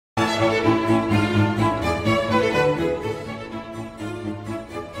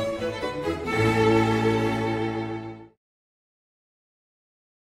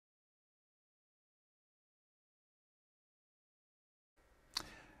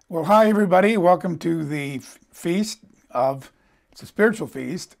Well, hi everybody. Welcome to the feast of, it's a spiritual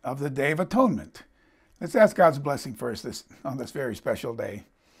feast of the Day of Atonement. Let's ask God's blessing first on this very special day.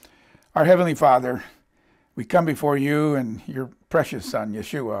 Our Heavenly Father, we come before you and your precious Son,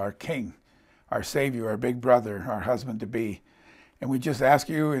 Yeshua, our King, our Savior, our big brother, our husband-to-be. And we just ask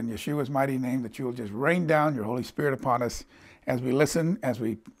you in Yeshua's mighty name that you will just rain down your Holy Spirit upon us as we listen, as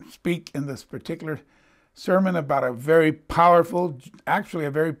we speak in this particular sermon about a very powerful, actually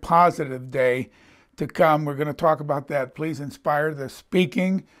a very positive day to come. We're going to talk about that. Please inspire the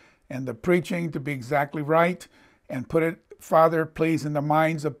speaking and the preaching to be exactly right, and put it, Father, please, in the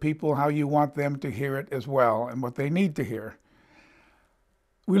minds of people how you want them to hear it as well and what they need to hear.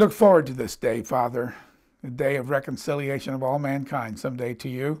 We look forward to this day, Father, the day of reconciliation of all mankind someday to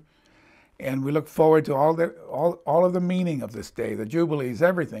you. And we look forward to all of the meaning of this day, the Jubilees,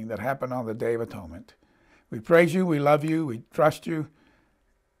 everything that happened on the Day of Atonement. We praise you, we love you, we trust you.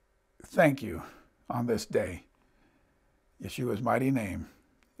 Thank you on this day. Yeshua's mighty name,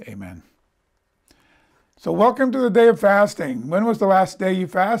 amen. So welcome to the day of fasting. When was the last day you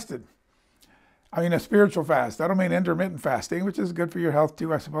fasted? I mean a spiritual fast. I don't mean intermittent fasting, which is good for your health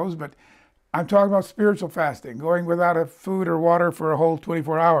too, I suppose, but I'm talking about spiritual fasting, going without a food or water for a whole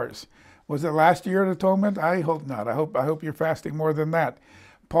 24 hours. Was it last year at Atonement? I hope not. I hope you're fasting more than that.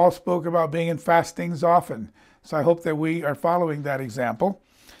 Paul spoke about being in fastings often, so I hope that we are following that example.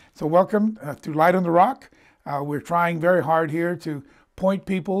 So welcome to Light on the Rock. We're trying very hard here to point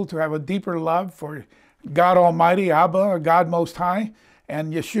people to have a deeper love for God Almighty, Abba, God Most High,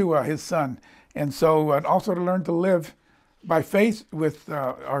 and Yeshua, his Son. And so also to learn to live by faith with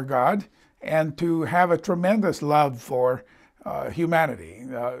our God, and to have a tremendous love for humanity.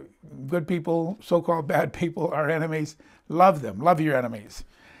 Good people, so-called bad people, our enemies, love them. Love your enemies.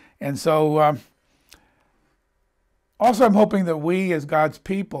 And so also I'm hoping that we as God's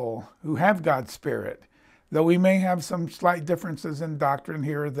people who have God's Spirit, though we may have some slight differences in doctrine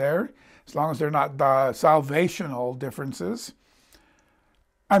here or there, as long as they're not salvational differences,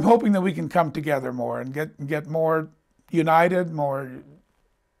 I'm hoping that we can come together more and get more united, more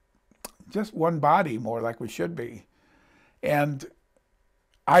just one body, more like we should be. And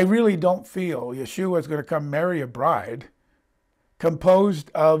I really don't feel Yeshua is going to come marry a bride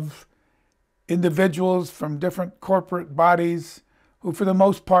composed of individuals from different corporate bodies who for the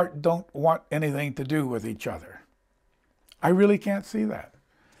most part don't want anything to do with each other. I really can't see that.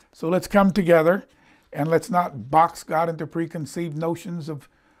 So let's come together and let's not box God into preconceived notions of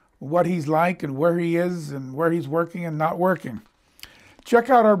what he's like and where he is and where he's working and not working.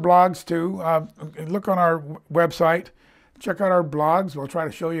 Check out our blogs too. Look on our website. Check out our blogs. We'll try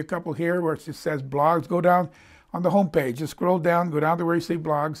to show you a couple here where it just says blogs. Go down on the homepage. Just scroll down, go down to where you see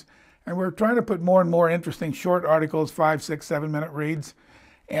blogs. And we're trying to put more and more interesting short articles, 5, 6, 7-minute reads.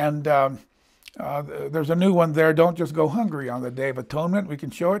 And there's a new one there. Don't just go hungry on the Day of Atonement. We can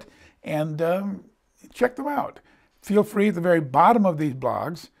show it. And check them out. Feel free at the very bottom of these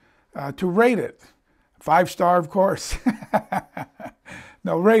blogs to rate it. 5-star, of course.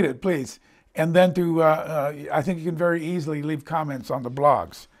 No, rate it, please. And then I think you can very easily leave comments on the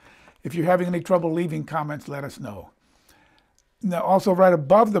blogs. If you're having any trouble leaving comments, let us know. Now, also right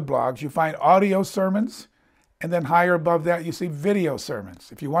above the blogs, you find audio sermons, and then higher above that, you see video sermons.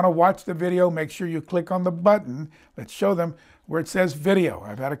 If you want to watch the video, make sure you click on the button. Let's show them where it says video.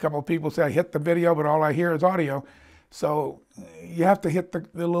 I've had a couple of people say, I hit the video, but all I hear is audio. So you have to hit the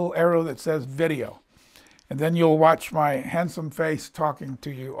little arrow that says video. And then you'll watch my handsome face talking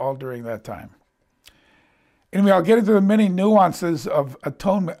to you all during that time. Anyway, I'll get into the many nuances of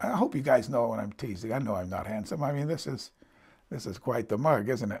atonement. I hope you guys know when I'm teasing. I know I'm not handsome. I mean, this is quite the mug,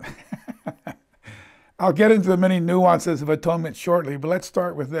 isn't it? I'll get into the many nuances of atonement shortly, but let's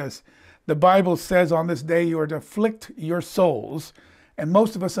start with this. The Bible says on this day you are to afflict your souls, and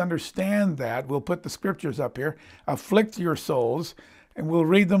most of us understand that. We'll put the scriptures up here. Afflict your souls, and we'll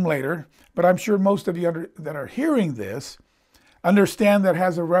read them later. But I'm sure most of you that are hearing this understand that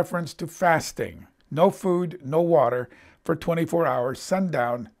has a reference to fasting. No food, no water for 24 hours,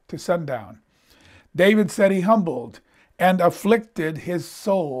 sundown to sundown. David said he humbled and afflicted his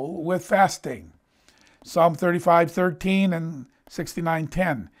soul with fasting. Psalm 35:13 and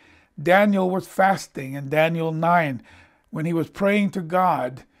 69:10. Daniel was fasting in Daniel 9 when he was praying to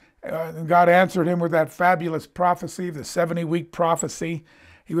God. God answered him with that fabulous prophecy, the 70-week prophecy.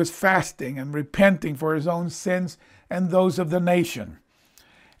 He was fasting and repenting for his own sins and those of the nation.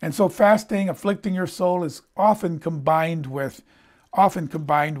 And so fasting, afflicting your soul, is often combined with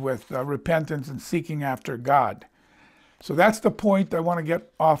repentance and seeking after God. So that's the point I want to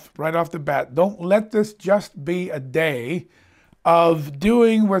get off right off the bat. Don't let this just be a day of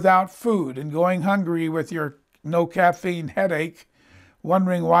doing without food and going hungry with your no caffeine headache,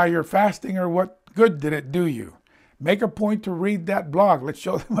 wondering why you're fasting or what good did it do you. Make a point to read that blog. Let's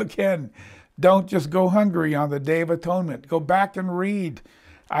show them again. Don't just go hungry on the Day of Atonement. Go back and read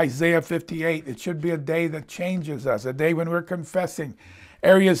Isaiah 58. It should be a day that changes us, a day when we're confessing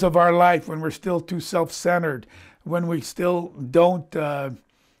areas of our life, when we're still too self-centered, when we still don't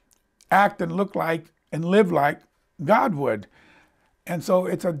act and look like and live like God would. And so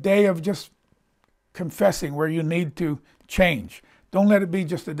it's a day of just confessing where you need to change. Don't let it be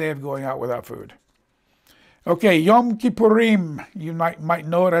just a day of going out without food. Okay, Yom Kippurim. You might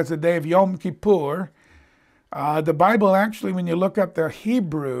know it as the day of Yom Kippur. The Bible actually, when you look up the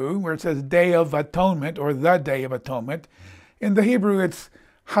Hebrew, where it says Day of Atonement or the Day of Atonement, in the Hebrew it's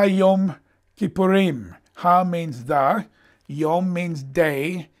Hayom Kippurim. Ha means the, Yom means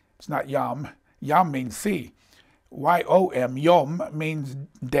day. It's not Yom. Yom means sea. Y-O-M, Yom means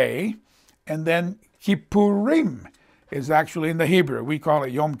day. And then Kippurim is actually in the Hebrew. We call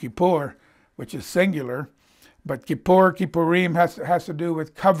it Yom Kippur, which is singular. But Kippur, Kippurim has to do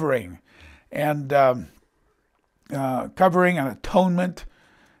with covering. And covering and atonement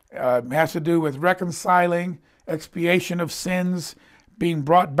has to do with reconciling, expiation of sins, being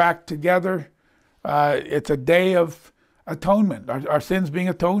brought back together. It's a day of atonement, our sins being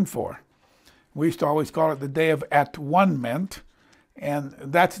atoned for. We used to always call it the Day of Atonement, and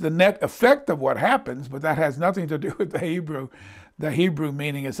that's the net effect of what happens, but that has nothing to do with the Hebrew. The Hebrew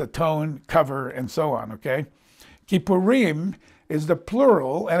meaning is atone, cover, and so on, okay? Kippurim is the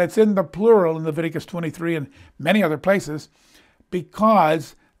plural, and it's in the plural in Leviticus 23 and many other places,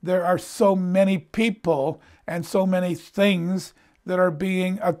 because there are so many people and so many things that are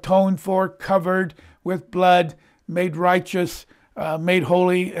being atoned for, covered with blood, made righteous, made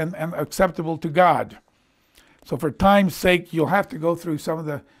holy and acceptable to God. So for time's sake, you'll have to go through some of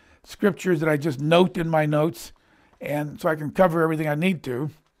the scriptures that I just note in my notes, and so I can cover everything I need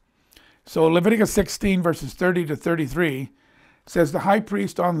to. So Leviticus 16 verses 30 to 33 says, the high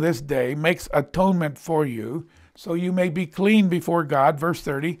priest on this day makes atonement for you, so you may be clean before God, verse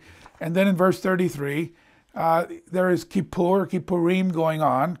 30. And then in verse 33, there is Kippur, Kippurim going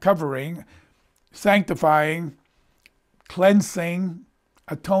on, covering, sanctifying, cleansing,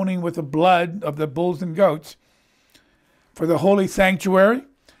 atoning with the blood of the bulls and goats for the holy sanctuary,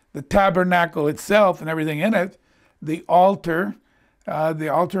 the tabernacle itself and everything in it, the altar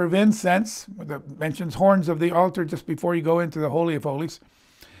of incense, that mentions horns of the altar just before you go into the Holy of Holies,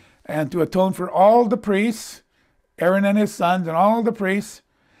 and to atone for all the priests, Aaron and his sons and all the priests,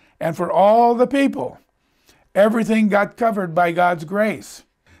 and for all the people. Everything got covered by God's grace.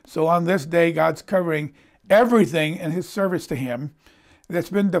 So on this day, God's covering everything in his service to him that's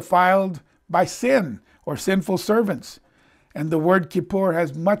been defiled by sin or sinful servants. And the word Kippur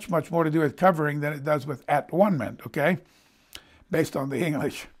has much, much more to do with covering than it does with atonement, okay? Based on the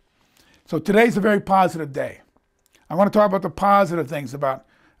English. So today's a very positive day. I want to talk about the positive things about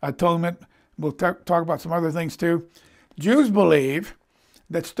atonement. We'll talk about some other things too. Jews believe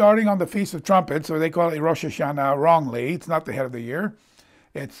that starting on the Feast of Trumpets, or they call it Rosh Hashanah wrongly, it's not the head of the year,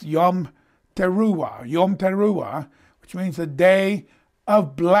 it's Yom Teruah, which means a day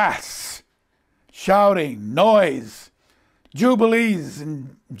of blasts, shouting, noise, jubilees,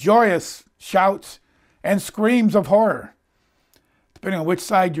 and joyous shouts and screams of horror, depending on which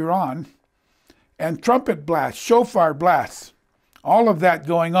side you're on, and trumpet blasts, shofar blasts, all of that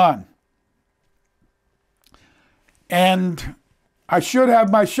going on. And I should have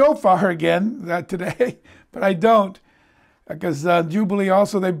my shofar again today, but I don't, because Jubilee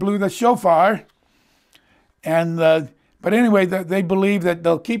also, they blew the shofar. And but anyway, they believe that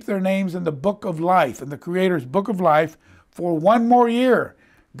they'll keep their names in the book of life, in the Creator's book of life, for one more year.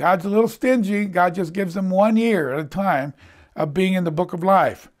 God's a little stingy. God just gives them 1 year at a time of being in the book of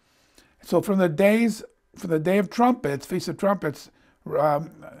life. So from the day of trumpets, Feast of Trumpets,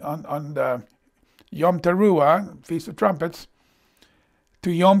 on Yom Teruah, Feast of Trumpets,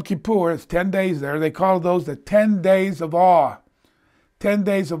 to Yom Kippur, it's 10 days there. They call those the 10 days of awe. 10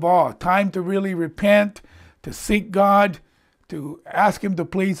 days of awe. Time to really repent, to seek God, to ask him to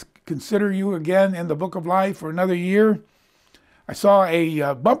please consider you again in the book of life for another year. I saw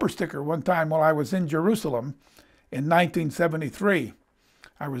a bumper sticker one time while I was in Jerusalem in 1973.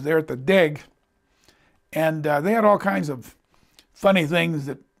 I was there at the Dig, and they had all kinds of funny things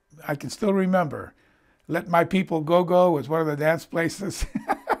that I can still remember. Let My People Go Go was one of the dance places.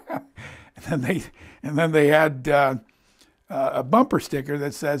 And then they had a bumper sticker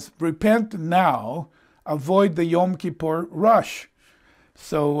that says, "Repent now, avoid the Yom Kippur rush."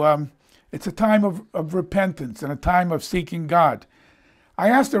 So it's a time of repentance and a time of seeking God. I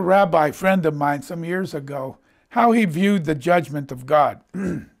asked a rabbi friend of mine some years ago how he viewed the judgment of God.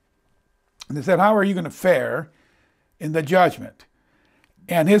 And they said, "How are you going to fare in the judgment?"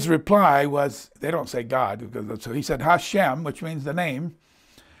 And his reply was, they don't say God, so he said, "Hashem," which means the name.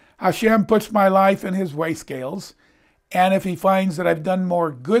 "Hashem puts my life in his weigh scales, and if he finds that I've done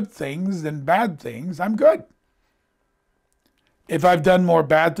more good things than bad things, I'm good. If I've done more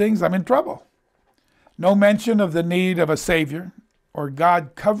bad things, I'm in trouble." No mention of the need of a Savior or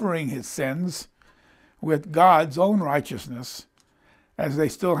God covering his sins with God's own righteousness, as they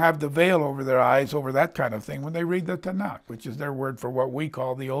still have the veil over their eyes over that kind of thing when they read the Tanakh, which is their word for what we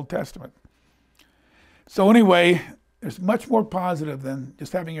call the Old Testament. So anyway, there's much more positive than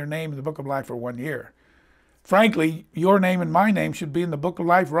just having your name in the book of life for 1 year. Frankly, your name and my name should be in the book of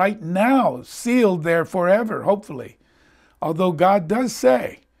life right now, sealed there forever, hopefully. Although God does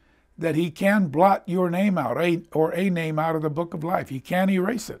say that he can blot your name out, or a name out of the book of life. He can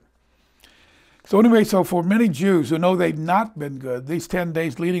erase it. So anyway, so for many Jews who know they've not been good, these 10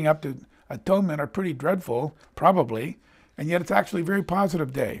 days leading up to Atonement are pretty dreadful, probably, and yet it's actually a very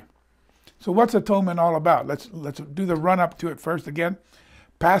positive day. So what's Atonement all about? Let's do the run-up to it first again.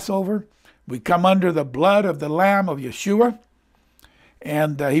 Passover, we come under the blood of the Lamb of Yeshua,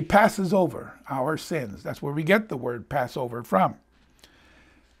 and he passes over our sins. That's where we get the word Passover from.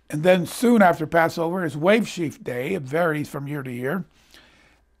 And then soon after Passover is Wave Sheaf Day. It varies from year to year.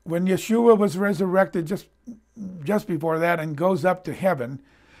 When Yeshua was resurrected just before that and goes up to heaven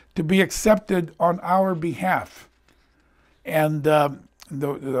to be accepted on our behalf. And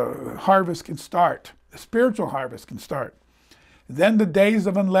the harvest can start. The spiritual harvest can start. Then the days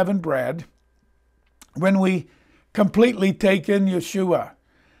of unleavened bread, when we completely take in Yeshua.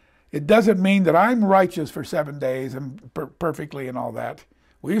 It doesn't mean that I'm righteous for 7 days and perfectly and all that.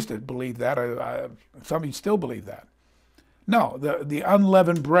 We used to believe that. Some of you still believe that. No, the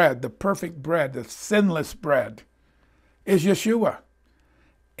unleavened bread, the perfect bread, the sinless bread is Yeshua.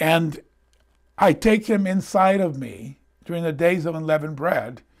 And I take him inside of me during the days of unleavened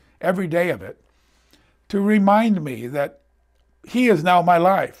bread, every day of it, to remind me that he is now my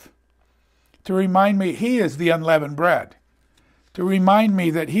life. To remind me he is the unleavened bread. To remind me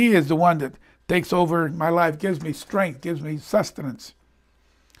that he is the one that takes over my life, gives me strength, gives me sustenance.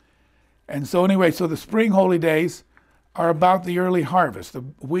 And so anyway, so the spring holy days are about the early harvest, the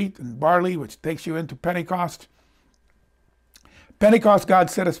wheat and barley, which takes you into Pentecost. Pentecost, God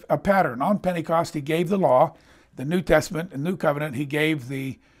set us a pattern. On Pentecost, he gave the law, the New Testament, the New Covenant, he gave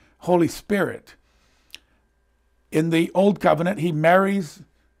the Holy Spirit. In the Old Covenant, he marries,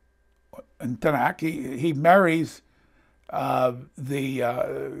 in Tanakh, he marries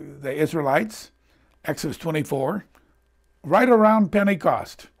the Israelites, Exodus 24, right around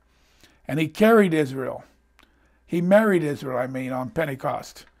Pentecost. And he carried Israel. He married Israel, on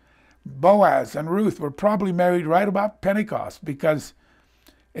Pentecost. Boaz and Ruth were probably married right about Pentecost, because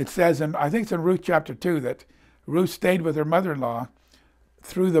it says, and I think it's in Ruth chapter 2, that Ruth stayed with her mother-in-law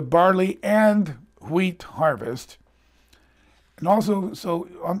through the barley and wheat harvest. And also, so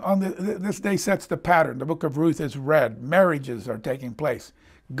this day sets the pattern. The book of Ruth is read. Marriages are taking place.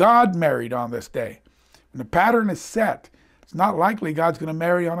 God married on this day. When the pattern is set, it's not likely God's going to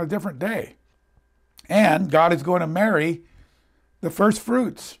marry on a different day. And God is going to marry the first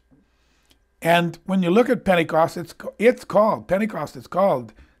fruits. And when you look at Pentecost, Pentecost is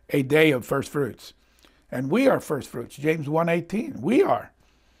called a day of first fruits. And we are first fruits, James 1:18. We are.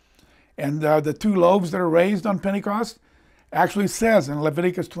 And the 2 loaves that are raised on Pentecost actually says in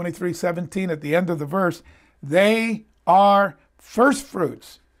Leviticus 23:17 at the end of the verse, they are first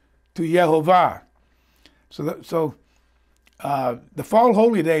fruits to Yehovah. So the fall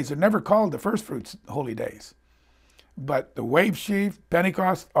holy days are never called the first fruits holy days, but the Wave Sheaf,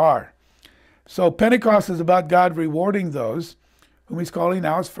 Pentecost are. So Pentecost is about God rewarding those whom he's calling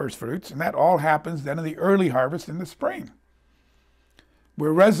now as first fruits, and that all happens then in the early harvest in the spring.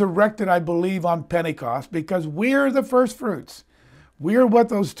 We're resurrected, I believe, on Pentecost because we're the first fruits. We're what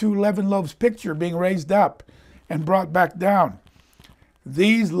those 2 leavened loaves picture, being raised up and brought back down.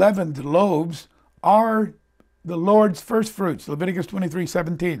 These leavened loaves are the Lord's first fruits, Leviticus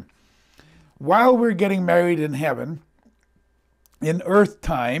 23:17. While we're getting married in heaven, in earth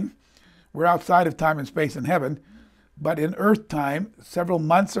time, we're outside of time and space in heaven, but in earth time, several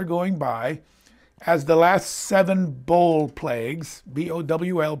months are going by as the last 7 bowl plagues,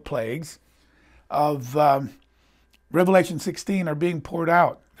 B-O-W-L plagues, of Revelation 16 are being poured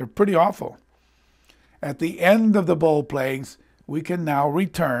out. They're pretty awful. At the end of the bowl plagues, we can now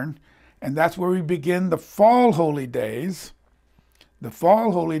return, and that's where we begin the fall holy days. The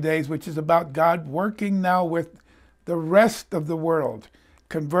fall holy days, which is about God working now with the rest of the world,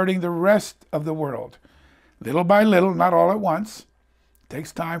 converting the rest of the world. Little by little, not all at once. It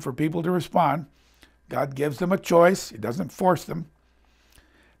takes time for people to respond. God gives them a choice. He doesn't force them.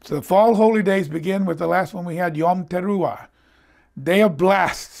 So the fall holy days begin with the last one we had, Yom Teruah, day of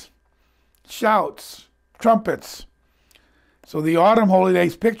blasts, shouts, trumpets. So the autumn holy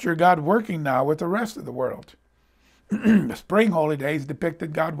days picture God working now with the rest of the world. The spring holy days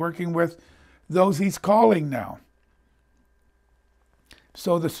depicted God working with those he's calling now.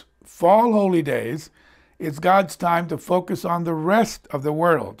 So the fall holy days is God's time to focus on the rest of the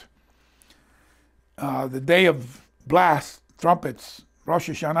world. The day of blast, trumpets, Rosh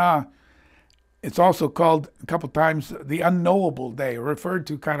Hashanah, it's also called a couple times the unknowable day, referred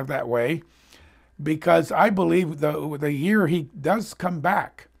to kind of that way, because I believe the year he does come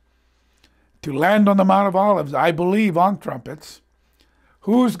back to land on the Mount of Olives, I believe on trumpets.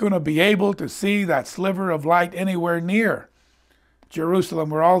 Who's going to be able to see that sliver of light anywhere near Jerusalem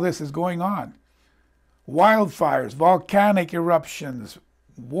where all this is going on? Wildfires, volcanic eruptions,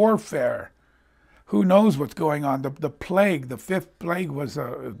 warfare. Who knows what's going on? The plague, the fifth plague was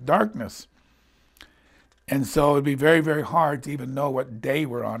darkness. And so it'd be very, very hard to even know what day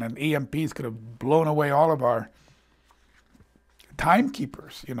we're on. And EMPs could have blown away all of our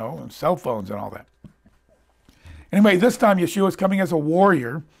timekeepers, you know, and cell phones and all that. Anyway, this time Yeshua is coming as a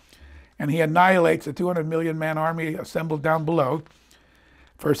warrior, and he annihilates a 200 million man army assembled down below.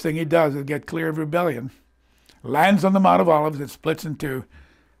 First thing he does is get clear of rebellion. Lands on the Mount of Olives, it splits in two.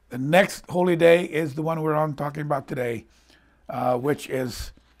 The next holy day is the one we're on talking about today, which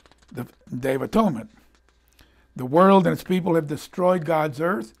is the Day of Atonement. The world and its people have destroyed God's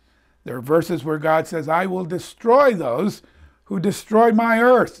earth. There are verses where God says, I will destroy those who destroy my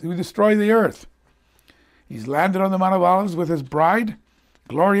earth, who destroy the earth. He's landed on the Mount of Olives with his bride,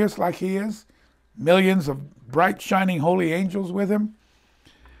 glorious like he is, millions of bright, shining, holy angels with him.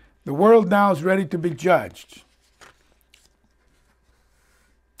 The world now is ready to be judged.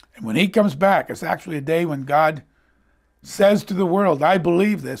 And when he comes back, it's actually a day when God says to the world, I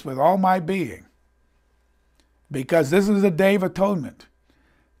believe this with all my being, because this is a day of atonement.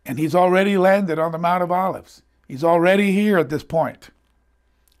 And he's already landed on the Mount of Olives. He's already here at this point.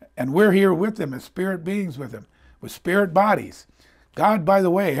 And we're here with him as spirit beings with him, with spirit bodies. God, by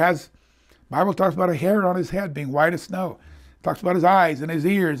the way, the Bible talks about a hair on his head being white as snow. It talks about his eyes and his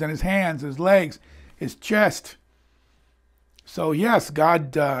ears and his hands, his legs, his chest. So yes,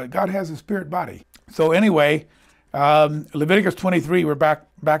 God has a spirit body. So anyway, Leviticus 23, we're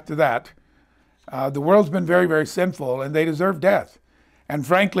back to that. The world's been very, very sinful, and they deserve death. And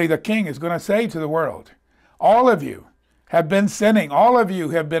frankly, the king is going to say to the world, all of you have been sinning. All of you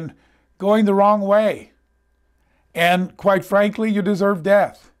have been going the wrong way. And quite frankly, you deserve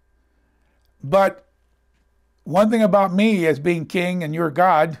death. But one thing about me as being king and your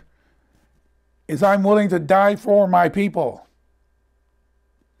God is I'm willing to die for my people.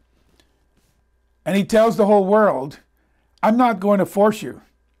 And he tells the whole world, I'm not going to force you.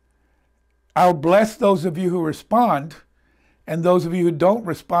 I'll bless those of you who respond, and those of you who don't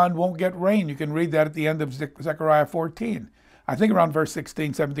respond won't get rain. You can read that at the end of Zechariah 14. I think around verse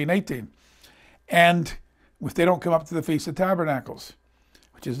 16, 17, 18. And if they don't come up to the Feast of Tabernacles,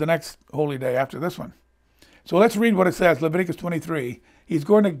 which is the next holy day after this one. So let's read what it says, Leviticus 23. He's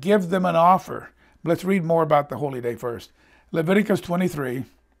going to give them an offer. Let's read more about the holy day first. Leviticus 23.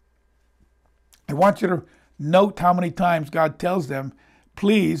 I want you to note how many times God tells them,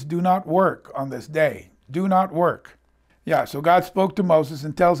 please do not work on this day. Do not work. Yeah, so God spoke to Moses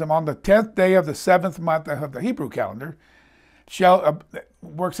and tells him on the 10th day of the 7th month of the Hebrew calendar,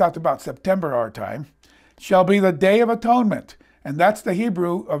 works out to about September our time, shall be the Day of Atonement. And that's the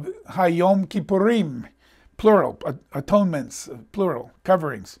Hebrew of Yom Kippurim, plural, atonements, plural,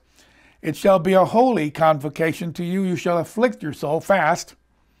 coverings. It shall be a holy convocation to you. You shall afflict your soul, fast,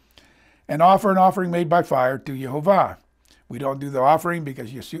 and offer an offering made by fire to Jehovah. We don't do the offering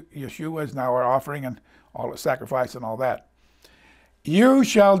because Yeshua is now our offering and all the sacrifice and all that. You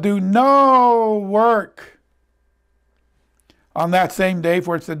shall do no work on that same day,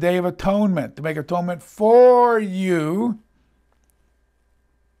 for it's the Day of Atonement, to make atonement for you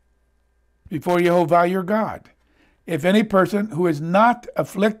before Jehovah your God. If any person who is not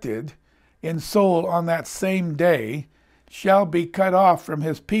afflicted in soul on that same day shall be cut off from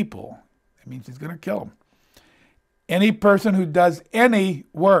his people, that means he's going to kill him. Any person who does any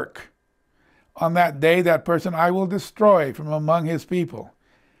work on that day, that person I will destroy from among his people.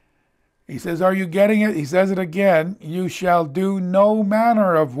 He says, are you getting it? He says it again. You shall do no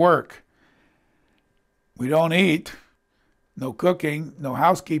manner of work. We don't eat. No cooking, no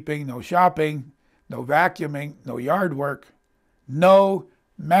housekeeping, no shopping, no vacuuming, no yard work. No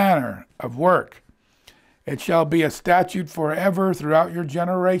manner of work. It shall be a statute forever throughout your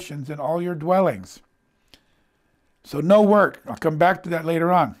generations in all your dwellings. So no work. I'll come back to that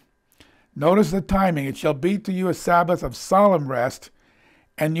later on. Notice the timing. It shall be to you a Sabbath of solemn rest,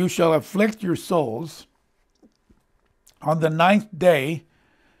 and you shall afflict your souls on the 9th day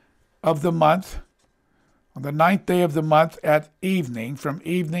of the month. On the 9th day of the month at evening, from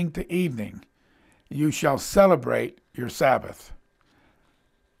evening to evening, you shall celebrate your Sabbath.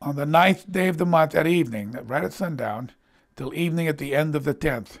 On the 9th day of the month at evening, right at sundown, till evening at the end of the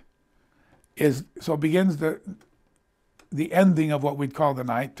 10th, so begins the ending of what we'd call the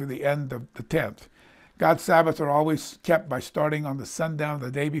night to the end of the 10th. God's Sabbaths are always kept by starting on the sundown of the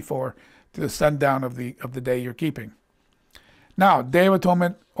day before to the sundown of the day you're keeping. Now, Day of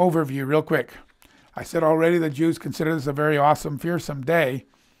Atonement overview real quick. I said already the Jews consider this a very awesome, fearsome day,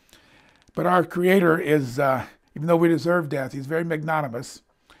 but our Creator is, even though we deserve death, He's very magnanimous,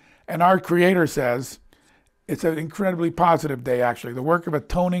 and our Creator says it's an incredibly positive day, actually. The work of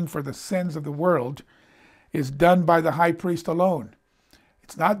atoning for the sins of the world is done by the high priest alone.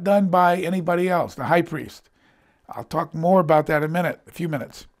 It's not done by anybody else, the high priest. I'll talk more about that in a few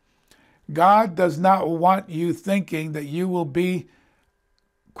minutes. God does not want you thinking that you will be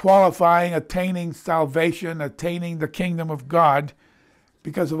qualifying, attaining salvation, attaining the kingdom of God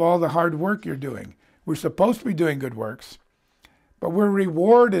because of all the hard work you're doing. We're supposed to be doing good works, but we're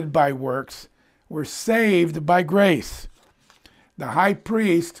rewarded by works. We're saved by grace. The high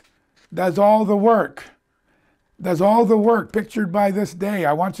priest does all the work. Does all the work pictured by this day.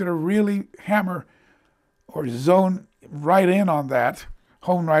 I want you to really hammer or zone right in on that,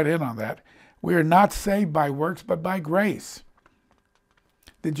 hone right in on that. We are not saved by works, but by grace.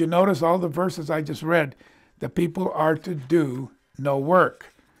 Did you notice all the verses I just read? The people are to do no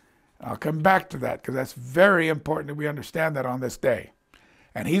work. I'll come back to that because that's very important that we understand that on this day.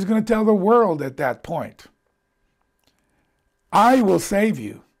 And He's going to tell the world at that point, I will save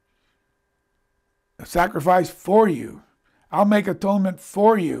you. A sacrifice for you. I'll make atonement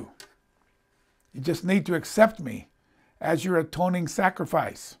for you. You just need to accept me as your atoning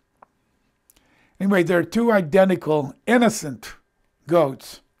sacrifice. Anyway, there are two identical, innocent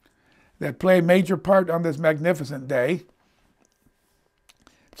goats that play a major part on this magnificent day.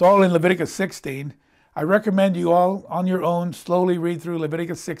 It's all in Leviticus 16. I recommend you all on your own slowly read through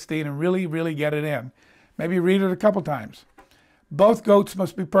Leviticus 16 and really, really get it in. Maybe read it a couple times. Both goats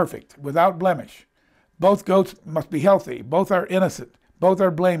must be perfect, without blemish. Both goats must be healthy. Both are innocent. Both are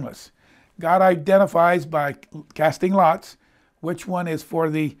blameless. God identifies by casting lots which one is for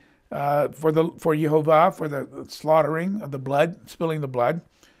Yehovah, for the slaughtering of the blood, spilling the blood,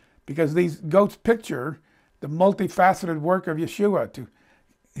 because these goats picture the multifaceted work of Yeshua, to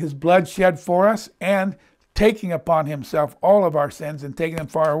His blood shed for us and taking upon Himself all of our sins and taking them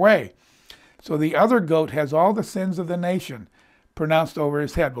far away. So the other goat has all the sins of the nation pronounced over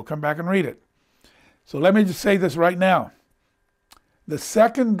His head. We'll come back and read it. So let me just say this right now. The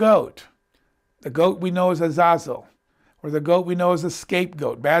second goat, the goat we know as Azazel, or the goat we know as a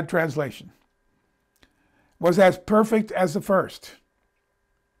scapegoat, bad translation, was as perfect as the first,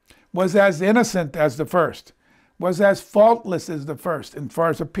 was as innocent as the first, was as faultless as the first, as far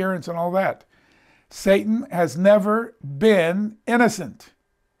as appearance and all that. Satan has never been innocent.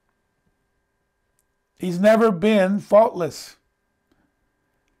 He's never been faultless.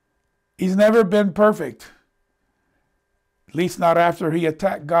 He's never been perfect, at least not after he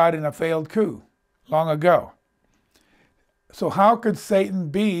attacked God in a failed coup long ago. So how could Satan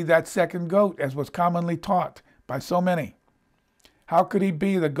be that second goat, as was commonly taught by so many? How could he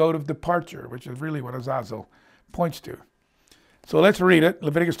be the goat of departure, which is really what Azazel points to? So let's read it.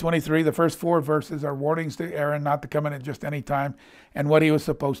 Leviticus 23, the first 4 verses are warnings to Aaron not to come in at just any time and what he was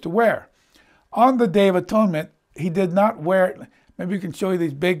supposed to wear. On the Day of Atonement, he did not wear, maybe we can show you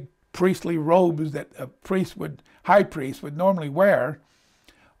these big priestly robes that a high priest would normally wear.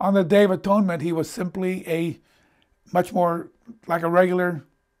 On the Day of Atonement, he was simply a much more like a regular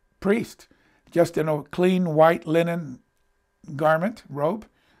priest, just in a clean white linen garment, robe,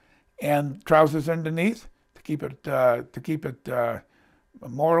 and trousers underneath to keep it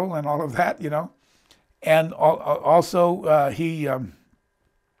moral and all of that, you know. And also I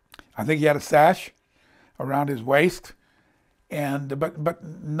think he had a sash around his waist. And but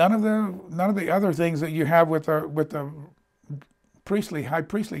none of the other things that you have with the high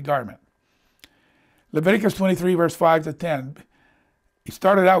priestly garment. Leviticus 23 verse 5 to 10. He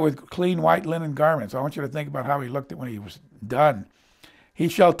started out with clean white linen garments. I want you to think about how he looked at when he was done. He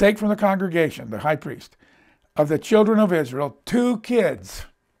shall take from the congregation, the high priest, of the children of Israel, 2 kids.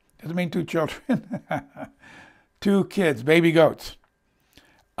 Doesn't mean 2 children. 2 kids, baby goats.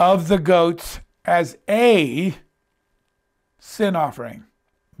 Of the goats as a sin offering.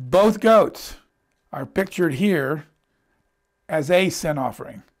 Both goats are pictured here as a sin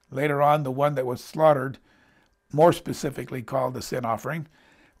offering. Later on, the one that was slaughtered, more specifically called the sin offering.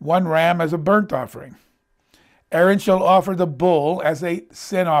 1 ram as a burnt offering. Aaron shall offer the bull as a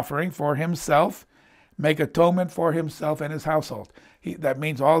sin offering for himself, make atonement for himself and his household. That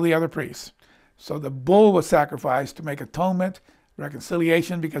means all the other priests. So the bull was sacrificed to make atonement,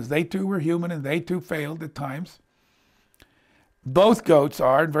 reconciliation, because they too were human and they too failed at times. Both goats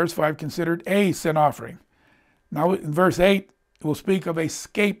are, in verse 5, considered a sin offering. Now in verse 8, we'll speak of a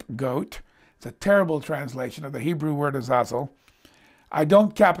scapegoat. It's a terrible translation of the Hebrew word azazel. I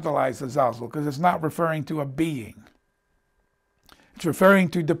don't capitalize azazel because it's not referring to a being. It's referring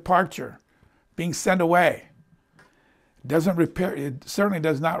to departure, being sent away. It certainly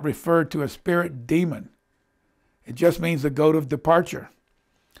does not refer to a spirit demon. It just means the goat of departure.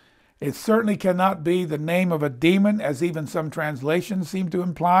 It certainly cannot be the name of a demon, as even some translations seem to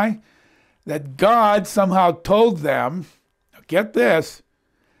imply, that God somehow told them, get this,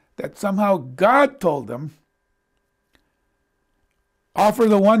 that somehow God told them, offer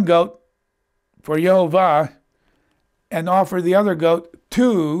the 1 goat for Yehovah and offer the other goat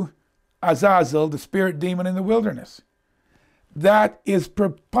to Azazel, the spirit demon in the wilderness. That is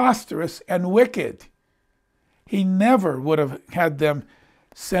preposterous and wicked. He never would have had them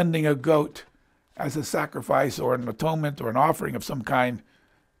sending a goat as a sacrifice or an atonement or an offering of some kind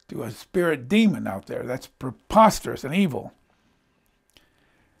to a spirit demon out there. That's preposterous and evil.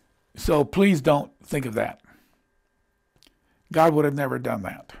 So please don't think of that. God would have never done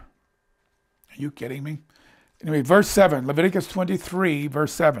that. Are you kidding me? Anyway, verse 7, Leviticus 23,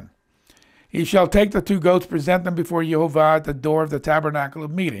 verse 7. He shall take the 2 goats, present them before Yehovah at the door of the tabernacle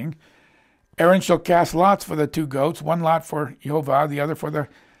of meeting. Aaron shall cast lots for the 2 goats, 1 lot for Yehovah, the other for the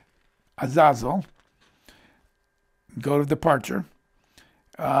Azazel, goat of departure.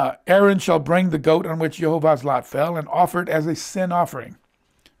 Aaron shall bring the goat on which Yehovah's lot fell and offer it as a sin offering.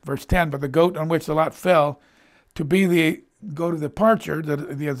 Verse 10, but the goat on which the lot fell to be the goat of departure,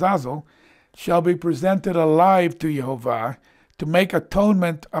 the Azazel, shall be presented alive to Yehovah to make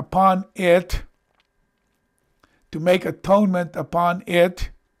atonement upon it, to make atonement upon it,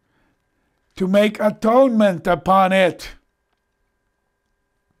 to make atonement upon it,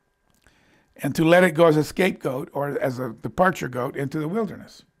 and to let it go as a scapegoat or as a departure goat into the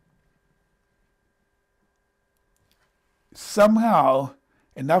wilderness. Somehow,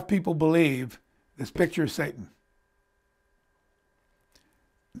 enough people believe this picture is Satan.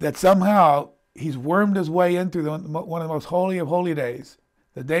 That somehow he's wormed his way into one of the most holy of holy days,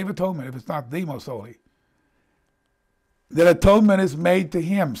 the Day of Atonement, if it's not the most holy. That atonement is made to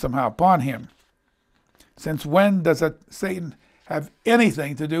him somehow, upon him. Since when does Satan have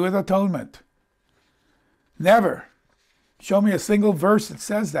anything to do with atonement? Never. Show me a single verse that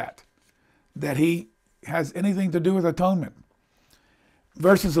says that he has anything to do with atonement.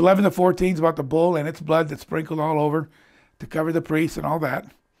 Verses 11 to 14 is about the bull and its blood that's sprinkled all over to cover the priest and all that.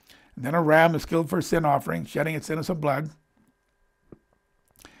 And then a ram is killed for a sin offering, shedding its innocent blood.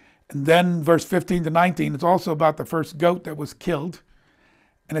 And then verse 15 to 19 is also about the first goat that was killed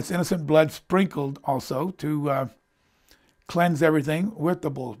and its innocent blood sprinkled also to cleanse everything with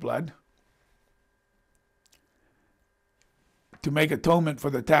the bull's blood, to make atonement for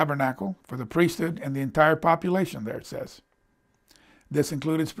the tabernacle, for the priesthood, and the entire population there, it says. This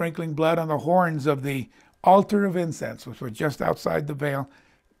included sprinkling blood on the horns of the altar of incense, which was just outside the veil,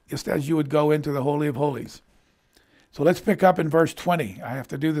 just as you would go into the Holy of Holies. So let's pick up in verse 20. I have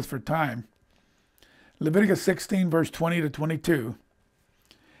to do this for time. Leviticus 16, verse 20 to 22.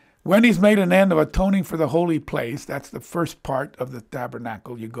 When he's made an end of atoning for the holy place, that's the first part of the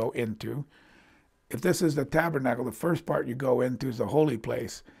tabernacle you go into. If this is the tabernacle, the first part you go into is the holy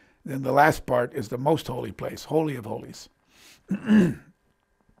place. Then the last part is the most holy place, Holy of Holies. He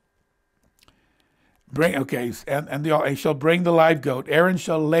shall bring the live goat. Aaron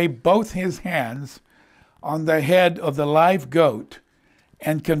shall lay both his hands on the head of the live goat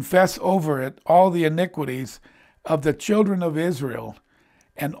and confess over it all the iniquities of the children of Israel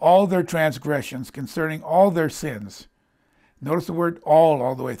and all their transgressions concerning all their sins. Notice the word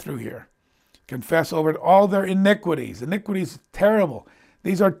all the way through here. Confess over it all their iniquities. Iniquities, terrible.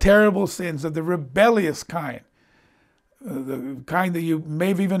 These are terrible sins of the rebellious kind. The kind that you may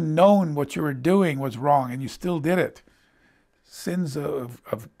have even known what you were doing was wrong and you still did it. sins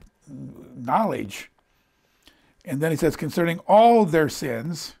of knowledge. And then he says, concerning all their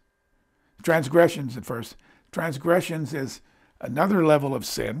sins, transgressions at first. Transgressions is another level of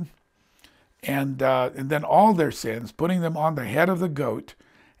sin. And then all their sins, putting them on the head of the goat,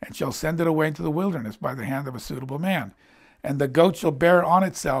 and shall send it away into the wilderness by the hand of a suitable man. And the goat shall bear on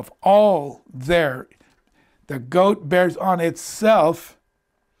itself all their. The goat bears on itself,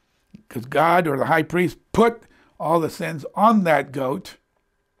 because God or the high priest put all the sins on that goat,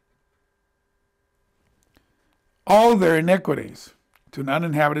 all their iniquities to an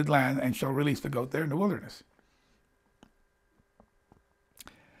uninhabited land, and shall release the goat there in the wilderness.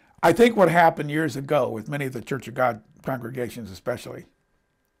 I think what happened years ago with many of the Church of God congregations especially,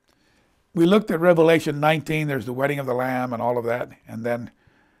 we looked at Revelation 19, there's the wedding of the Lamb and all of that, and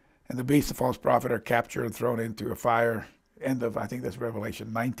the beast, the false prophet, are captured and thrown into a fire. End of, I think that's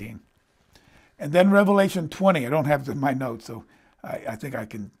Revelation 19. And then Revelation 20, I don't have it in my notes, so I think I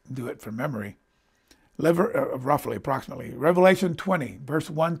can do it from memory. Roughly, approximately. Revelation 20, verse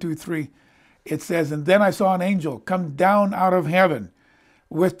 1, 2, 3, it says, and then I saw an angel come down out of heaven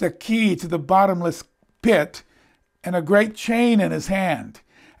with the key to the bottomless pit and a great chain in his hand.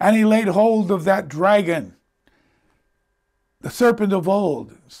 And he laid hold of that dragon, the serpent of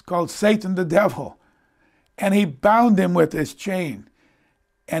old, it's called Satan the devil, and he bound him with his chain.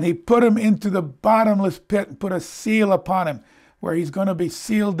 And he put him into the bottomless pit and put a seal upon him, where he's going to be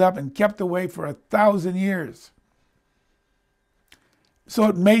sealed up and kept away for 1,000 years. So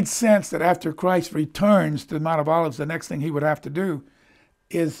it made sense that after Christ returns to the Mount of Olives, the next thing he would have to do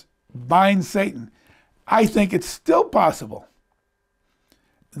is bind Satan. I think it's still possible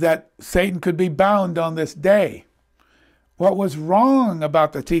that Satan could be bound on this day. What was wrong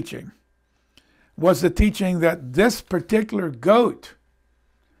about the teaching was the teaching that this particular goat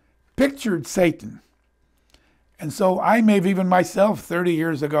pictured Satan. And so I may have even myself 30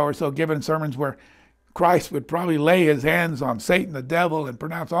 years ago or so given sermons where Christ would probably lay his hands on Satan the devil and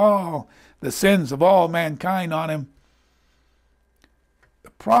pronounce all the sins of all mankind on him.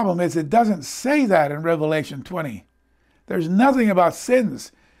 The problem is it doesn't say that in Revelation 20. There's nothing about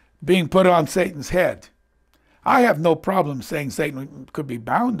sins being put on Satan's head. I have no problem saying Satan could be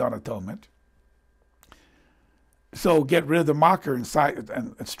bound on atonement. So get rid of the mocker and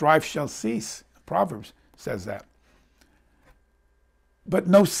strife shall cease. Proverbs says that. But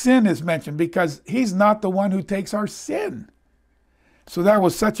no sin is mentioned because he's not the one who takes our sin. So that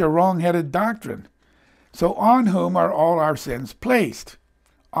was such a wrong-headed doctrine. So on whom are all our sins placed?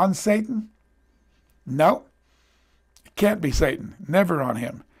 On Satan? No. It can't be Satan. Never on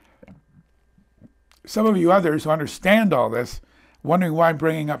him. Some of you others who understand all this, wondering why I'm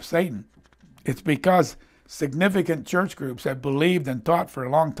bringing up Satan. It's because significant church groups have believed and taught for a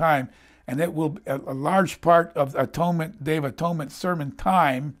long time, and it will a large part of Atonement, Day of Atonement sermon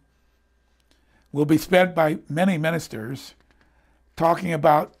time will be spent by many ministers talking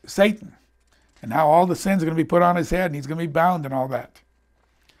about Satan and how all the sins are going to be put on his head and he's going to be bound and all that.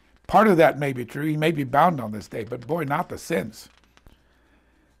 Part of that may be true. He may be bound on this day, but boy, not the sins.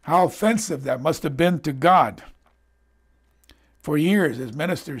 How offensive that must have been to God. For years, as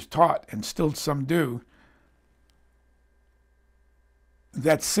ministers taught, and still some do,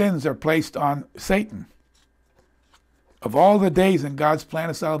 that sins are placed on Satan. Of all the days in God's plan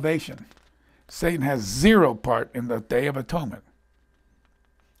of salvation, Satan has zero part in the Day of Atonement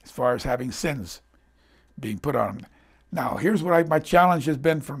as far as having sins being put on him. Now, here's what my challenge has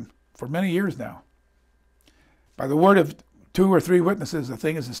been for many years now. By the word of 2 or 3 witnesses, the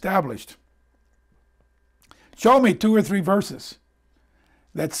thing is established. Show me 2 or 3 verses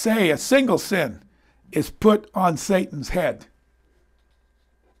that say a single sin is put on Satan's head,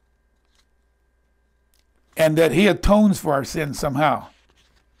 and that he atones for our sins somehow.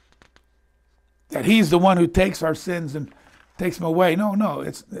 That he's the one who takes our sins and takes them away. No,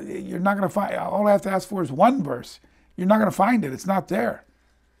 you're not going to find. All I have to ask for is 1 verse. You're not going to find it. It's not there.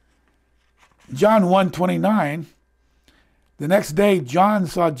 John 1:29. The next day, John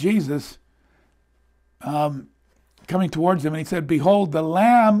saw Jesus coming towards him, and he said, "Behold, the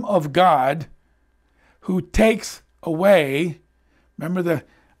Lamb of God, who takes away." Remember the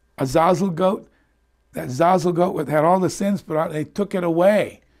Azazel goat? That Azazel goat had all the sins put out. They took it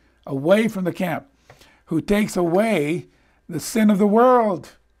away from the camp. Who takes away the sin of the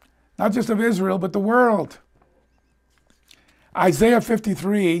world, not just of Israel, but the world. Isaiah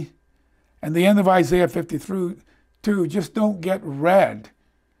 53 and the end of Isaiah 53 just don't get read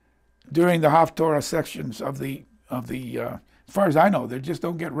during the Haftorah sections of the as far as I know, they just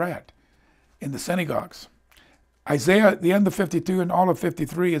don't get read in the synagogues. Isaiah, the end of 52 and all of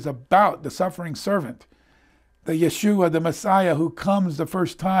 53 is about the suffering servant. the Yeshua, the Messiah who comes the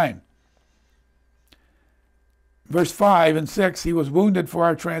first time. Verse 5 and 6, he was wounded for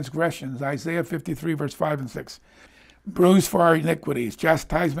our transgressions. Isaiah 53, verse 5 and 6. Bruised for our iniquities.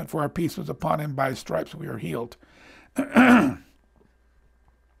 Chastisement for our peace was upon him. By his stripes we are healed.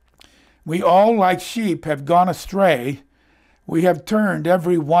 We all like sheep have gone astray. We have turned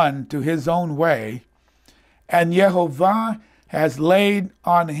every one to his own way. And Yehovah has laid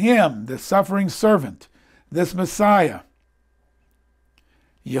on him, the suffering servant, this Messiah.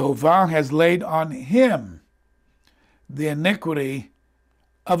 Yehovah has laid on him the iniquity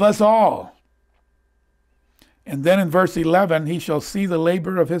of us all. And then in verse 11, he shall see the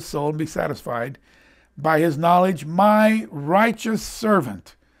labor of his soul and be satisfied. By his knowledge, my righteous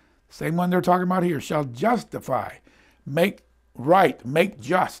servant, same one they're talking about here, shall justify, make right, make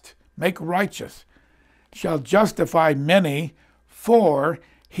just, make righteous, shall justify many, for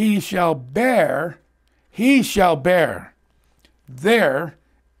he shall bear their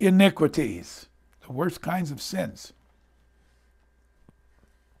iniquities, the worst kinds of sins.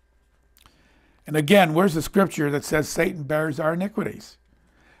 And again, where's the scripture that says Satan bears our iniquities?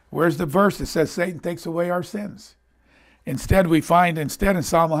 Where's the verse that says Satan takes away our sins? Instead, we find in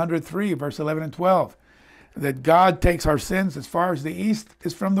Psalm 103, verse 11 and 12, that God takes our sins as far as the east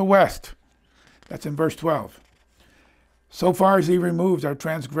is from the west. That's in verse 12. So far as he removes our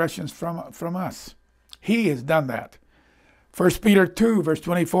transgressions from us. He has done that. 1 Peter 2, verse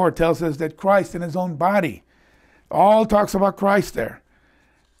 24 tells us that Christ in his own body, all talks about Christ there,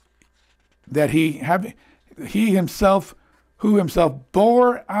 that he himself, who himself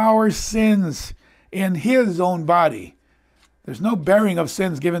bore our sins in his own body. There's no bearing of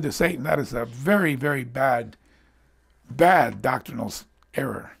sins given to Satan. That is a very, very bad doctrinal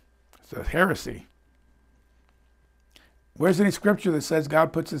error. It's a heresy. Where's any scripture that says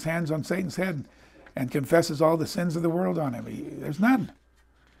God puts his hands on Satan's head and confesses all the sins of the world on him? There's none.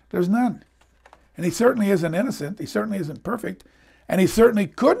 There's none. And he certainly isn't innocent. He certainly isn't perfect. And he certainly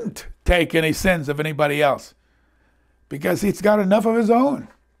couldn't take any sins of anybody else, because he's got enough of his own.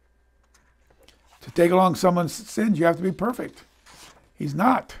 To take along someone's sins, you have to be perfect. He's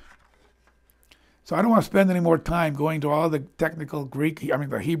not. So I don't want to spend any more time going to all the technical Greek,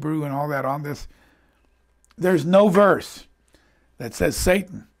 the Hebrew and all that on this. There's no verse that says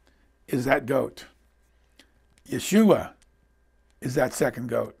Satan is that goat. Yeshua is that second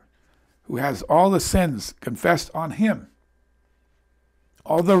goat who has all the sins confessed on him,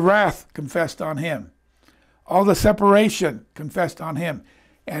 all the wrath confessed on him, all the separation confessed on him,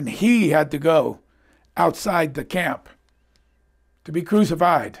 and he had to go outside the camp to be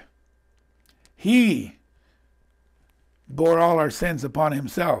crucified. He bore all our sins upon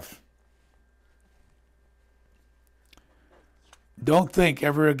himself. Don't think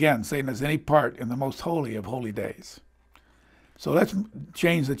ever again Satan has any part in the most holy of holy days. So let's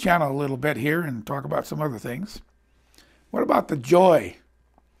change the channel a little bit here and talk about some other things. What about the joy?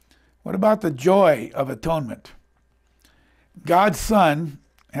 What about the joy of atonement? God's Son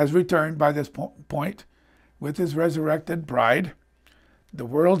has returned by this point with his resurrected bride. The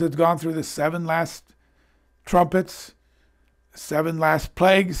world has gone through the 7 last trumpets, 7 last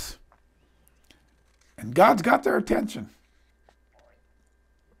plagues, and God's got their attention.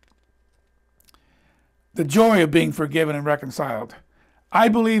 The joy of being forgiven and reconciled. I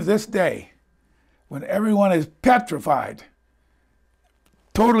believe this day, when everyone is petrified,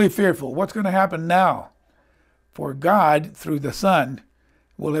 totally fearful, what's going to happen now? For God, through the Son,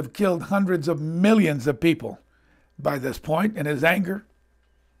 will have killed hundreds of millions of people by this point in his anger,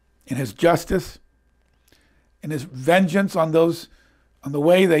 in his justice, in his vengeance on those, on the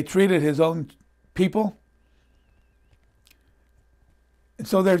way they treated his own people. And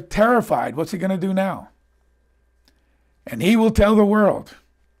so they're terrified. What's he going to do now? And he will tell the world,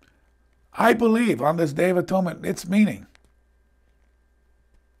 I believe on this Day of Atonement, its meaning.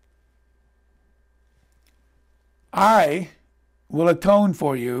 I will atone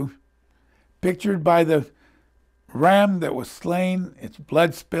for you, pictured by the ram that was slain, its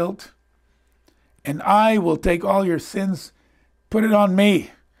blood spilt, and I will take all your sins, put it on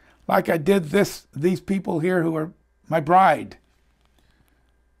me, like I did these people here who are my bride.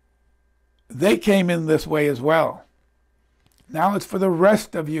 They came in this way as well. Now it's for the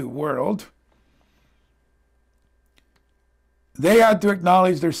rest of you, world. They had to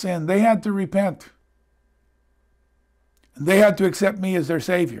acknowledge their sin. They had to repent. They had to accept me as their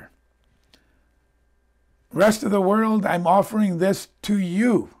Savior. Rest of the world, I'm offering this to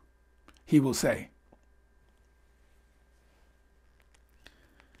you, he will say.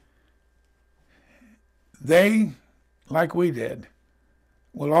 They, like we did,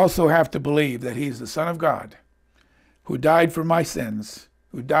 will also have to believe that he's the Son of God who died for my sins,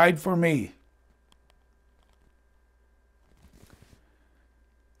 who died for me,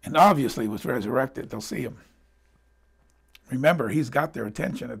 and obviously was resurrected. They'll see him. Remember, he's got their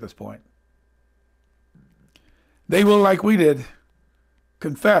attention at this point. They will, like we did,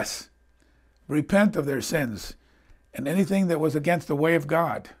 confess, repent of their sins and anything that was against the way of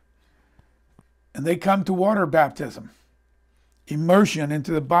God. And they come to water baptism, immersion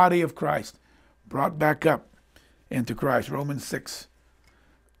into the body of Christ, brought back up into Christ. Romans 6,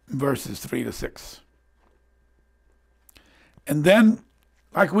 verses 3 to 6. And then,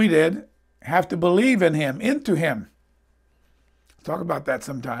 like we did, have to believe in him, into him. Talk about that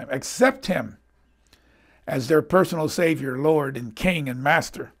sometime. Accept him as their personal Savior, Lord, and King and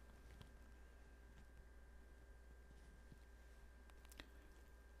Master.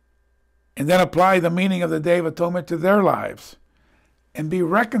 And then apply the meaning of the Day of Atonement to their lives and be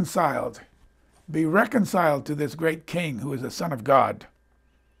reconciled. Be reconciled to this great King who is the Son of God.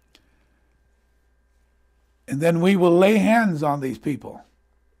 And then we will lay hands on these people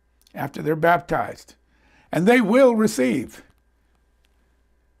after they're baptized. And they will receive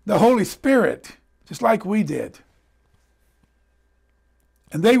the Holy Spirit, just like we did.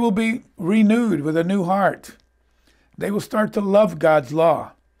 And they will be renewed with a new heart. They will start to love God's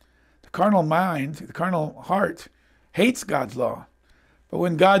law. The carnal mind, the carnal heart, hates God's law. But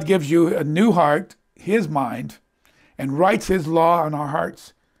when God gives you a new heart, his mind, and writes his law on our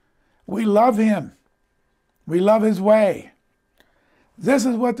hearts, we love him. We love his way. This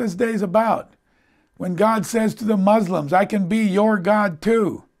is what this day is about. When God says to the Muslims, I can be your God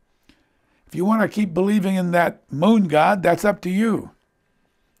too. If you want to keep believing in that moon God, that's up to you.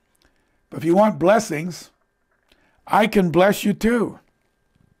 But if you want blessings, I can bless you too.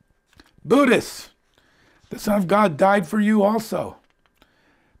 Buddhists, the Son of God died for you also.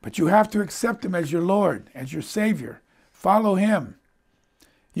 But you have to accept him as your Lord, as your Savior. Follow him.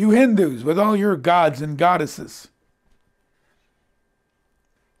 You Hindus, with all your gods and goddesses,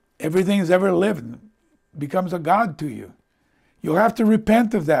 everything that's ever lived becomes a god to you. You'll have to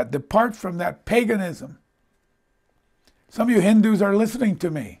repent of that. Depart from that paganism. Some of you Hindus are listening to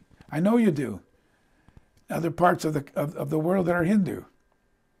me. I know you do. Other parts of the world that are Hindu.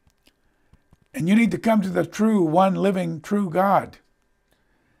 And you need to come to the true, one living, true God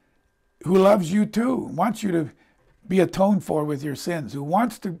who loves you too, wants you to be atoned for with your sins, who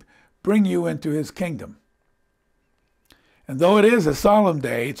wants to bring you into his kingdom. And though it is a solemn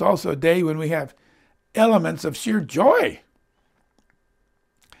day, it's also a day when we have elements of sheer joy.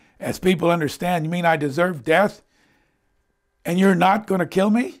 As people understand, you mean I deserve death and you're not going to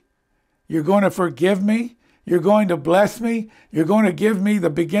kill me? You're going to forgive me? You're going to bless me? You're going to give me the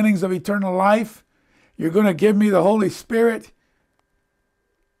beginnings of eternal life? You're going to give me the Holy Spirit?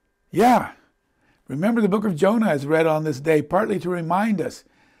 Yeah. Remember the book of Jonah is read on this day, partly to remind us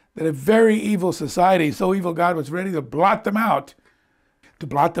that a very evil society, so evil God was ready to blot them out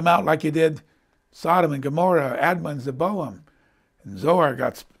like he did Sodom and Gomorrah, Admah and Zeboam. And Zoar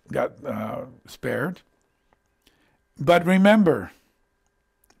got spared. But remember,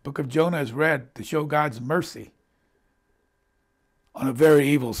 the book of Jonah is read to show God's mercy on a very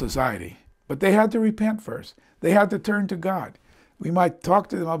evil society. But they had to repent first. They had to turn to God. We might talk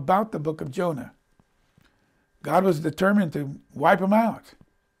to them about the book of Jonah. God was determined to wipe them out.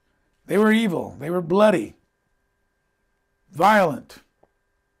 They were evil. They were bloody, violent.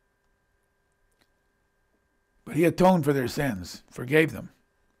 But he atoned for their sins, forgave them.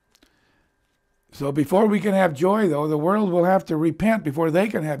 So before we can have joy, though, the world will have to repent before they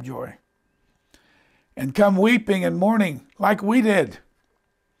can have joy. And come weeping and mourning like we did.